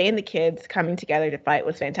Jay and the kids coming together to fight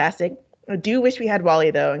was fantastic. I do wish we had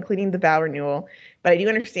Wally, though, including the vow renewal, but I do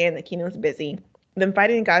understand that Keenan's busy. Them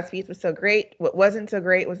fighting in Godspeed was so great. What wasn't so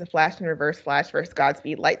great was the Flash and Reverse Flash versus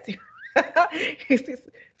Godspeed lightsaber.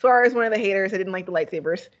 Swara is one of the haters. I didn't like the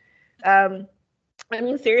lightsabers. I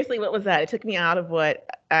mean, seriously, what was that? It took me out of what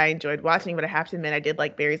I enjoyed watching, but I have to admit I did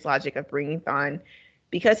like Barry's logic of bringing Thawne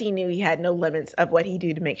because he knew he had no limits of what he'd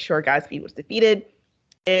do to make sure Godspeed was defeated.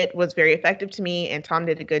 It was very effective to me, and Tom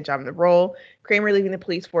did a good job in the role. Kramer leaving the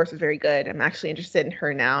police force was very good. I'm actually interested in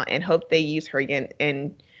her now and hope they use her again,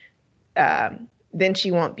 and then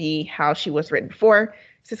she won't be how she was written before.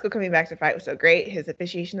 Cisco coming back to fight was so great. His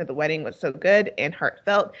officiation of the wedding was so good and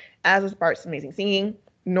heartfelt, as was Bart's amazing singing.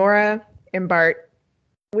 Nora and Bart,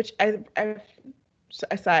 which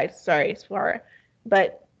aside, sorry, Swara,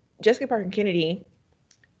 but Jessica Parker Kennedy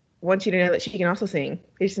wants you to know that she can also sing.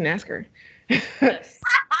 They just didn't ask her.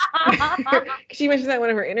 She mentioned that in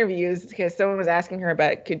one of her interviews because someone was asking her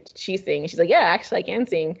about could she sing, and she's like, yeah, actually I can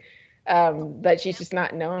sing, but she's just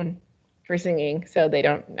not known for singing, so they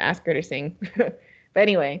don't ask her to sing. But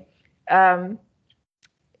anyway, Nora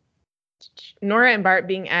and Bart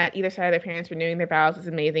being at either side of their parents renewing their vows was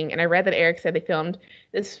amazing, and I read that Eric said they filmed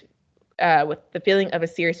this with the feeling of a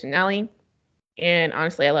series finale. And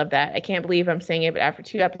honestly, I love that. I can't believe I'm saying it, but after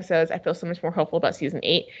 2 episodes, I feel so much more hopeful about season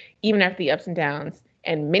 8, even after the ups and downs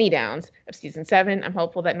and many downs of season 7. I'm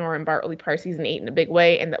hopeful that Nora and Bart will be part of season 8 in a big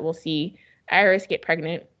way, and that we'll see Iris get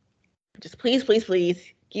pregnant. Just please, please, please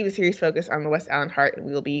keep the series focused on the West Allen heart, and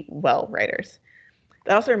we will be well writers.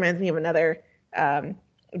 That also reminds me of another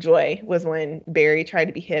joy was when Barry tried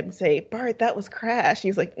to be hip and say, Bart, that was Crash.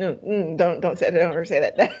 He's like, no, don't ever say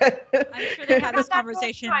that. I'm sure they've had this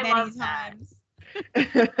conversation many times.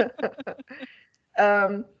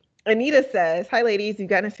 Anita says, hi ladies, you've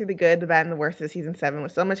gotten us through the good, the bad, and the worst of season 7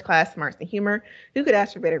 with so much class, smarts, and humor. Who could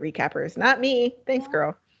ask for better recappers? Not me. Thanks,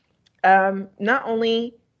 girl.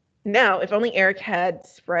 If only Eric had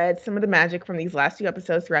spread some of the magic from these last 2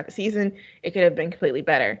 episodes throughout the season, it could have been completely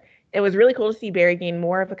better. It was really cool to see Barry gain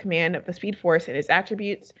more of a command of the Speed Force and his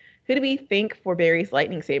attributes. Who do we think for Barry's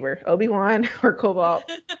lightning saber? Obi-Wan or Cobalt?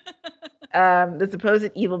 The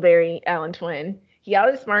supposed evil Barry Allen twin. He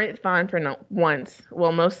outsmarted Thawne for once.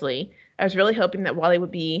 Well, mostly. I was really hoping that Wally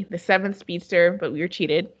would be the 7th speedster, but we were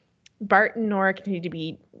cheated. Bart and Nora continue to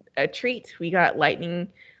be a treat. We got lightning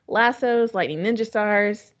lassos, lightning ninja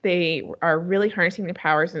stars. They are really harnessing their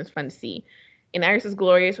powers, and it's fun to see. And Iris is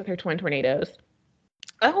glorious with her twin tornadoes.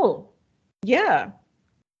 Oh, yeah.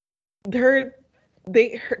 Her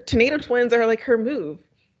tornado twins are like her move,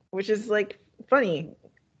 which is like funny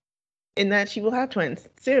in that she will have twins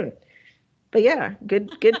soon. But yeah,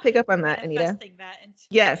 good pick up on that, Anita.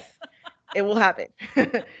 Yes, it will happen.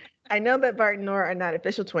 I know that Bart and Nora are not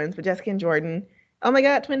official twins, but Jessica and Jordan, oh my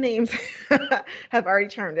God, twin names, have already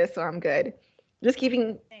charmed us, so I'm good. Just keep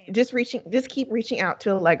reaching out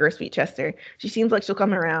to Allegra Sweetchester. She seems like she'll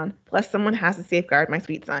come around. Plus, someone has to safeguard my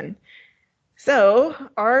sweet son. So,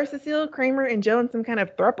 are Cecile, Kramer, and Joe in some kind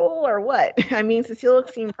of throuple or what? I mean, Cecile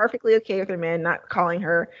seemed perfectly okay with her man not calling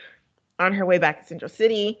her on her way back to Central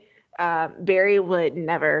City. Barry would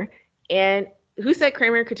never. And who said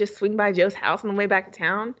Kramer could just swing by Joe's house on the way back to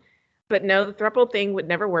town? But no, the throuple thing would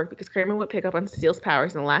never work because Kramer would pick up on Cecile's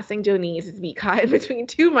powers, and the last thing Joe needs is to be caught between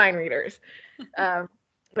 2 mind readers.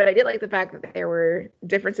 But I did like the fact that there were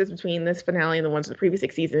differences between this finale and the ones of the previous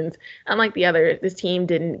 6 seasons. Unlike the other, this team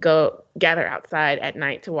didn't go gather outside at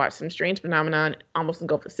night to watch some strange phenomenon almost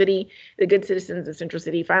engulf the city. The good citizens of Central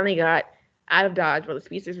City finally got out of Dodge while the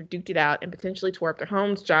speedsters were duked it out and potentially tore up their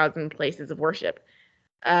homes, jobs, and places of worship.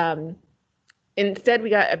 Instead, we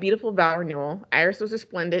got a beautiful vow renewal. Iris was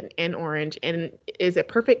resplendent in orange and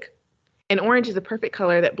orange is a perfect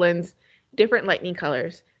color that blends different lightning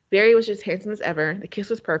colors. Barry was just handsome as ever. The kiss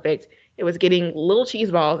was perfect. It was getting little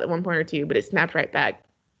cheese balls at one point or two, but it snapped right back.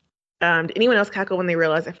 Did anyone else cackle when they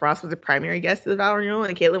realized that Frost was a primary guest to the vow renewal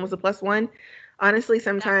and Caitlin was a +1? Honestly,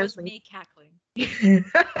 sometimes that was me cackling.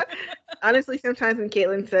 Honestly, sometimes when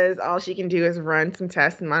Caitlin says all she can do is run some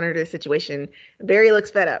tests and monitor the situation, Barry looks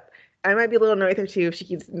fed up. I might be a little annoyed with her too if she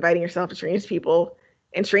keeps inviting herself to strange people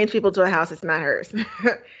to a house that's not hers.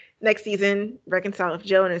 Next season, reconcile with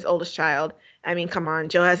Joe and his oldest child. I mean, come on,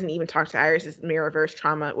 Joe hasn't even talked to Iris's mirror-verse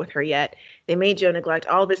trauma with her yet. They made Joe neglect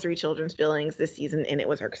all of his 3 children's feelings this season, and it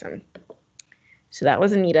was irksome. So that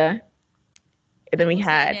was Anita. And then we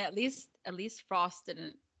had... Yeah, at least Frost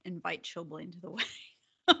didn't invite Chillblaine to the wedding.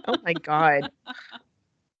 Oh my God.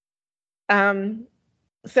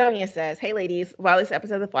 Sonia says, hey ladies, while this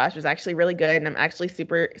episode of The Flash was actually really good, and I'm actually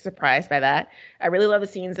super surprised by that, I really love the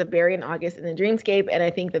scenes of Barry and August in the dreamscape, and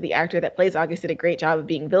I think that the actor that plays August did a great job of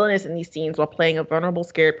being villainous in these scenes while playing a vulnerable,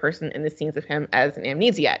 scared person in the scenes of him as an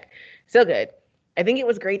amnesiac. So good. I think it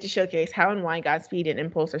was great to showcase how and why Godspeed and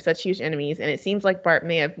Impulse are such huge enemies, and it seems like Bart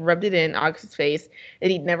may have rubbed it in August's face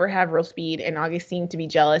that he'd never have real speed, and August seemed to be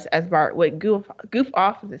jealous as Bart would goof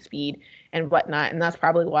off with the speed and whatnot, and that's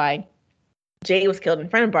probably why Jay was killed in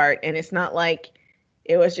front of Bart, and it's not like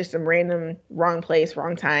it was just some random wrong place,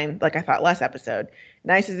 wrong time, like I thought last episode.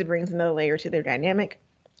 Nice as it brings another layer to their dynamic.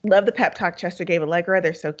 Love the pep talk Chester gave Allegra.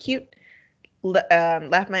 They're so cute.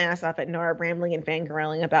 Laughed my ass off at Nora rambling and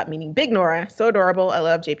fangirling about meeting Big Nora. So adorable. I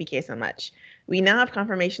love JPK so much. We now have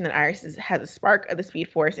confirmation that Iris has a spark of the Speed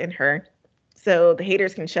Force in her, so the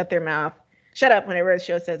haters can shut up whenever the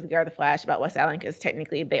show says we are the Flash about West Allen, because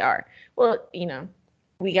technically they are. Well,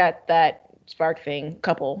 we got that spark thing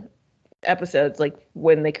couple episodes like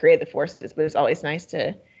when they created the forces, but it's always nice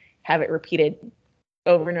to have it repeated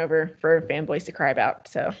over and over for fanboys to cry about.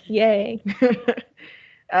 So yay.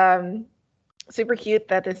 Super cute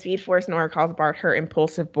that the Speed Force Nora calls Bart her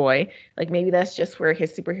impulsive boy. Like maybe that's just where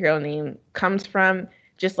his superhero name comes from,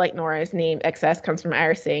 just like Nora's name XS comes from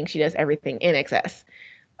Iris saying she does everything in excess.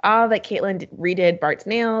 All that Caitlin redid Bart's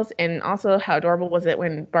nails, and also how adorable was it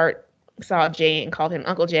when Bart saw Jay and called him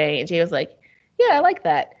Uncle Jay, and Jay was like, yeah, I like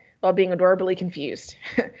that, while being adorably confused.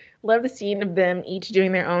 Love the scene of them each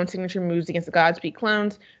doing their own signature moves against the Godspeed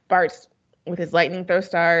clones. Bart's with his lightning throw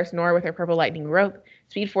stars, Nora with her purple lightning rope,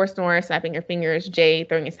 Speed Force Nora snapping her fingers, Jay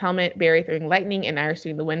throwing his helmet, Barry throwing lightning, and Iris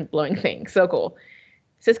doing the wind-blowing thing. So cool.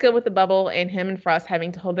 Cisco with the bubble, and him and Frost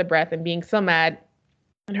having to hold their breath and being so mad,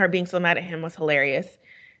 and her being so mad at him was hilarious.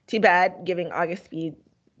 Too bad giving August speed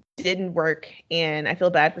didn't work, and I feel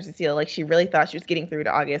bad for Cecile. Like, she really thought she was getting through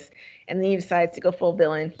to August, and then he decides to go full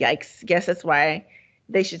villain. Yikes. Guess that's why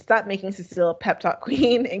they should stop making Cecile pep talk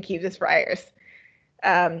queen and keep this for Iris.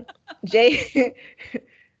 Jay,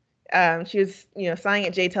 she was, sighing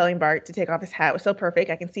at Jay telling Bart to take off his hat. It was so perfect.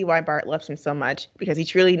 I can see why Bart loves him so much, because he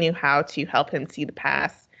truly knew how to help him see the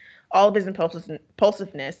past, all of his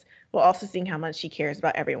impulsiveness, while also seeing how much he cares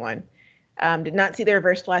about everyone. Did not see the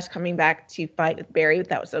Reverse Flash coming back to fight with Barry, but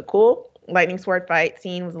that was so cool. Lightning sword fight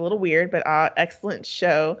scene was a little weird, but excellent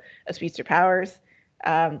show of speedster powers.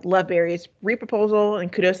 Love Barry's reproposal,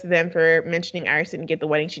 and kudos to them for mentioning Iris didn't get the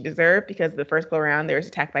wedding she deserved, because the first go around there was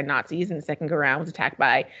attacked by Nazis, and the second go around was attacked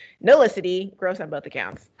by Nolicity. Gross on both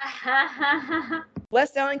accounts.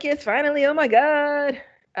 West Allen kids finally, oh my god.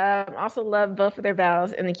 Also love both of their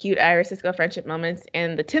vows and the cute Iris Cisco friendship moments,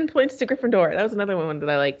 and the 10 points to Gryffindor. That was another one that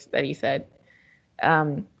I liked that he said.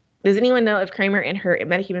 Does anyone know if Kramer and her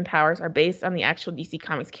metahuman powers are based on the actual DC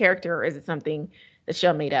Comics character, or is it something the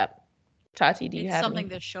show made up? Tati, do you have something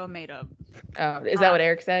the show made up? Is that what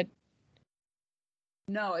Eric said?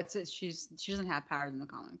 No, she doesn't have powers in the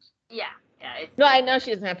comics. Yeah. No, I know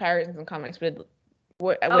she doesn't have powers in some comics, but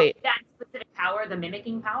wait. That specific power, the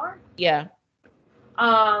mimicking power? Yeah.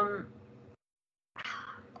 All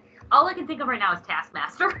I can think of right now is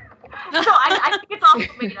Taskmaster. So I think it's also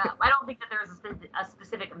made up. I don't think that there's a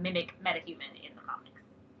specific mimic metahuman in the comics.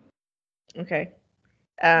 Okay.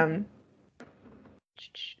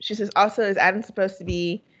 She says, also, is Adam supposed to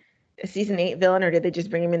be a season 8 villain, or did they just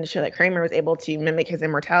bring him in to show that Kramer was able to mimic his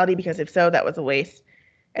immortality? Because if so, that was a waste.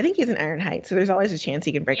 I think he's an Ironhide, so there's always a chance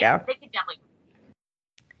he can break out. They could definitely.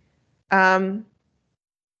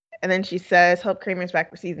 And then she says, hope Kramer's back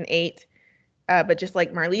for season 8. But just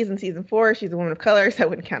like Marlize in season 4, she's a woman of color, so I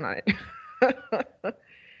wouldn't count on it.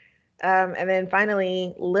 And then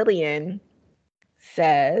finally, Lillian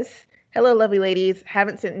says, Hello, lovely ladies.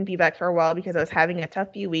 Haven't sent in feedback for a while because I was having a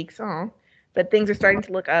tough few weeks. But things are starting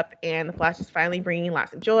to look up, and The Flash is finally bringing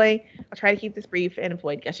lots of joy. I'll try to keep this brief and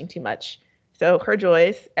avoid gushing too much. So, her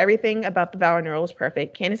joys. Everything about the Val and Earl is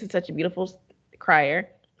perfect. Candace is such a beautiful crier.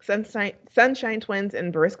 Sunshine Twins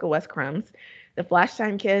and Barisca West Crumbs. The Flash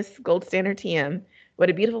Time Kiss, Gold Standard TM. What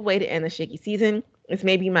a beautiful way to end the shaky season. This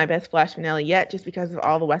may be my best Flash finale yet, just because of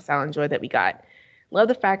all the West Island joy that we got. Love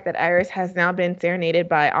the fact that Iris has now been serenaded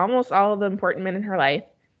by almost all of the important men in her life.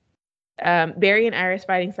 Barry and Iris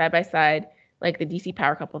fighting side by side like the DC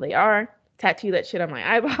power couple they are. Tattoo that shit on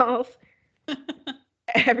my eyeballs.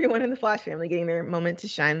 Everyone in the Flash family getting their moment to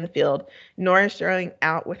shine in the field. Nora showing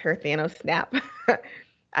out with her Thanos snap.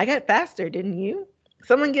 I got faster, didn't you?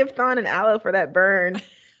 Someone give Thawne an aloe for that burn.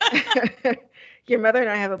 Your mother and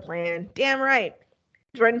I have a plan. Damn right.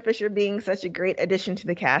 Jordan Fisher being such a great addition to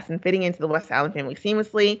the cast and fitting into the West Island family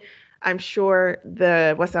seamlessly. I'm sure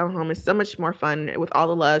the West Island home is so much more fun with all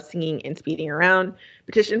the love, singing, and speeding around.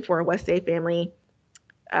 Petition for a West Island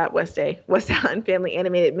family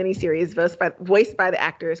animated miniseries voiced by the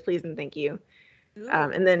actors, please and thank you.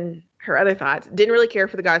 And then her other thoughts. Didn't really care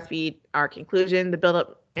for the Godspeed arc inclusion. The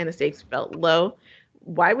buildup and the stakes felt low.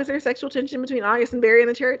 Why was there sexual tension between August and Barry in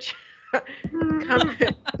the church? Come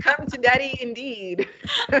to daddy indeed.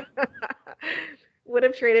 Would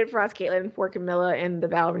have traded Frost Caitlin for Camilla in the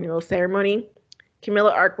Val renewal ceremony.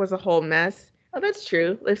 Camilla arc was a whole mess. Oh, that's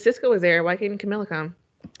true. If Cisco was there, why couldn't Camilla come?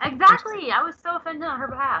 Exactly. I was so offended on her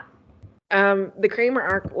behalf. The Kramer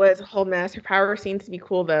arc was a whole mess. Her power seems to be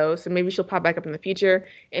cool though, so maybe she'll pop back up in the future.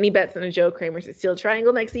 Any bets on a Joe Kramer Cecile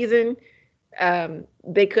triangle next season?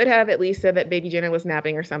 They could have at least said that Baby Jenna was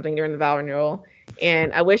napping or something during the Val renewal.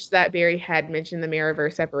 And I wish that Barry had mentioned the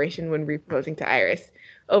Mirrorverse separation when reproposing to Iris.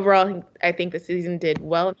 Overall, I think the season did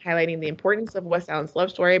well in highlighting the importance of West Island's love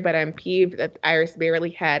story, but I'm peeved that Iris barely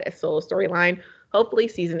had a solo storyline. Hopefully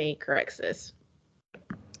season 8 corrects this.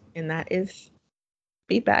 And that is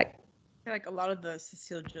feedback. I feel like a lot of the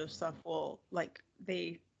Cecile Joe stuff will, like,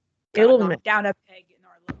 they It'll knock down a peg in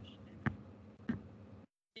our love.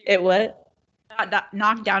 It what?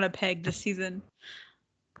 Knock down a peg this season.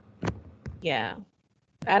 Yeah.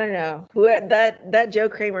 I don't know. That Joe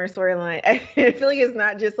Kramer storyline, I feel like it's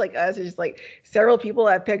not just like us, it's just like several people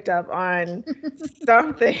have picked up on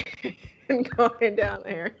something going down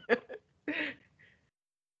there.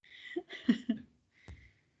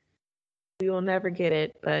 We will never get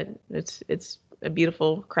it, but it's a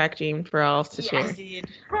beautiful crack dream for all to share. Indeed.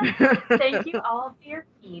 Thank you all for your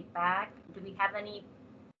feedback. Do we have any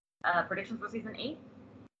predictions for season 8?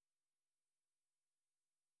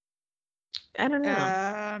 I don't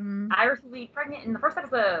know. Iris will be pregnant in the first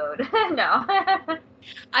episode. No.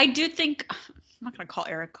 I do think, I'm not going to call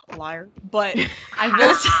Eric a liar, but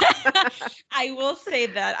I will say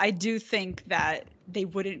that I do think that they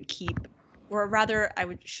wouldn't keep, or rather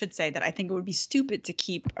should say that I think it would be stupid to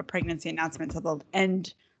keep a pregnancy announcement till the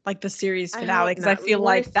end, like the series finale, because I feel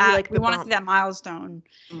like that we want to see that milestone.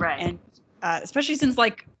 Right. And especially since,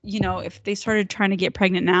 like, you know, if they started trying to get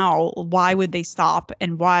pregnant now, why would they stop,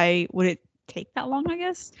 and why would it take that long? I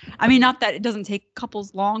guess, I mean, not that it doesn't take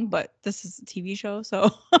couples long, but this is a TV show,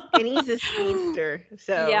 so and he's a speedster,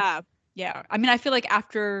 so yeah. I mean, I feel like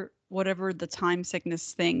after whatever the time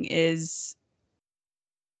sickness thing is,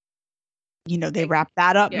 you know, they wrap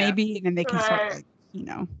that up maybe, and then they can start, like, you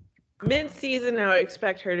know, mid-season. I would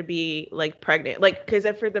expect her to be like pregnant, like, because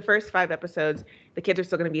for the first 5 episodes the kids are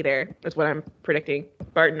still going to be there. That's what I'm predicting.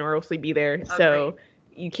 Bart and Nora will be there. Okay. So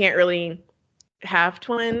you can't really have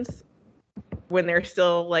twins when they're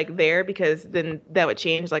still like there, because then that would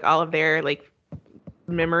change like all of their like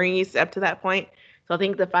memories up to that point. So I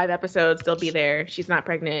think the 5 episodes they'll be there. She's not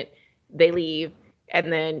pregnant. They leave,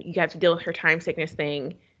 and then you have to deal with her time sickness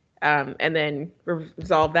thing, and then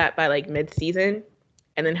resolve that by like mid-season,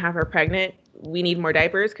 and then have her pregnant. We need more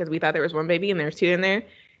diapers because we thought there was 1 baby and there's 2 in there,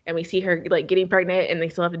 and we see her like getting pregnant, and they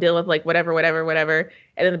still have to deal with like whatever,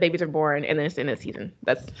 and then the babies are born, and then it's in a season.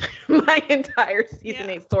 That's my entire season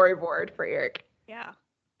 8 storyboard for Eric. Yeah,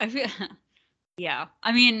 I feel. Yeah,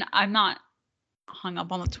 I mean, I'm not hung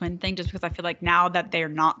up on the twin thing just because I feel like now that they're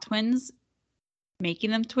not twins,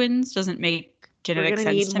 making them twins doesn't make genetic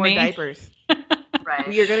sense to me. We're gonna need more diapers.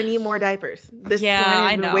 Right. You're gonna need more diapers. This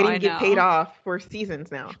I know. Waiting to get paid off for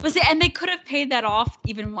seasons now. But see, and they could have paid that off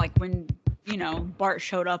even like when, you know, Bart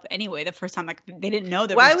showed up anyway the first time. Like, they didn't know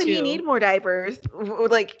that. Why would he need more diapers?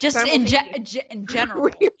 Like, just in general.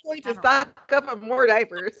 We're going to stock up on more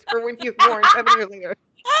diapers for when he's born 7 years later.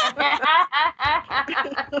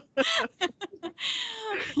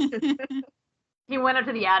 He went up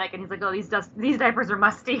to the attic and he's like, "Oh, these diapers are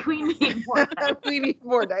musty. We need more." We need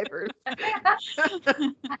more diapers.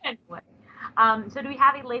 Anyway, so do we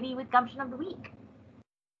have a lady with gumption of the week?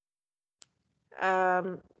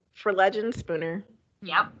 For Legend, Spooner.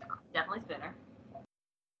 Yep, definitely Spooner.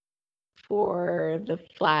 For the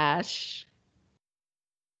Flash,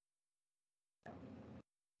 I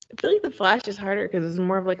feel like the Flash is harder because it's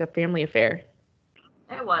more of like a family affair.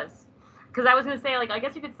 It was, because I was gonna say, like, I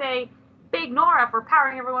guess you could say Big Nora for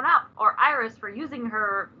powering everyone up, or Iris for using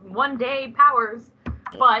her one-day powers,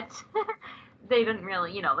 but they didn't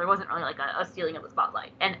really, there wasn't really like a stealing of the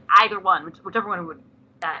spotlight. And either one, whichever one would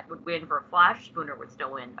win for Flash, Spooner would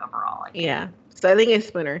still win overall. I think. Yeah, so I think it's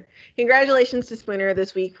Spooner. Congratulations to Spooner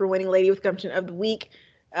this week for winning Lady with Gumption of the Week.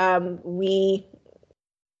 We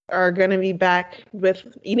are going to be back with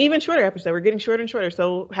an even shorter episode. We're getting shorter and shorter,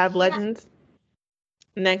 so have Legends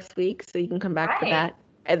next week, so you can come back for that.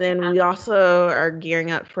 And then we also are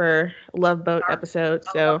gearing up for Love Boat episode,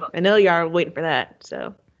 so I know y'all are waiting for that.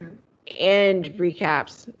 So, and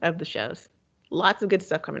recaps of the shows. Lots of good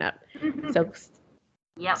stuff coming up. So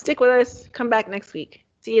stick with us. Come back next week.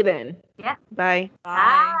 See you then. Yeah. Bye.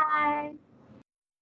 Bye.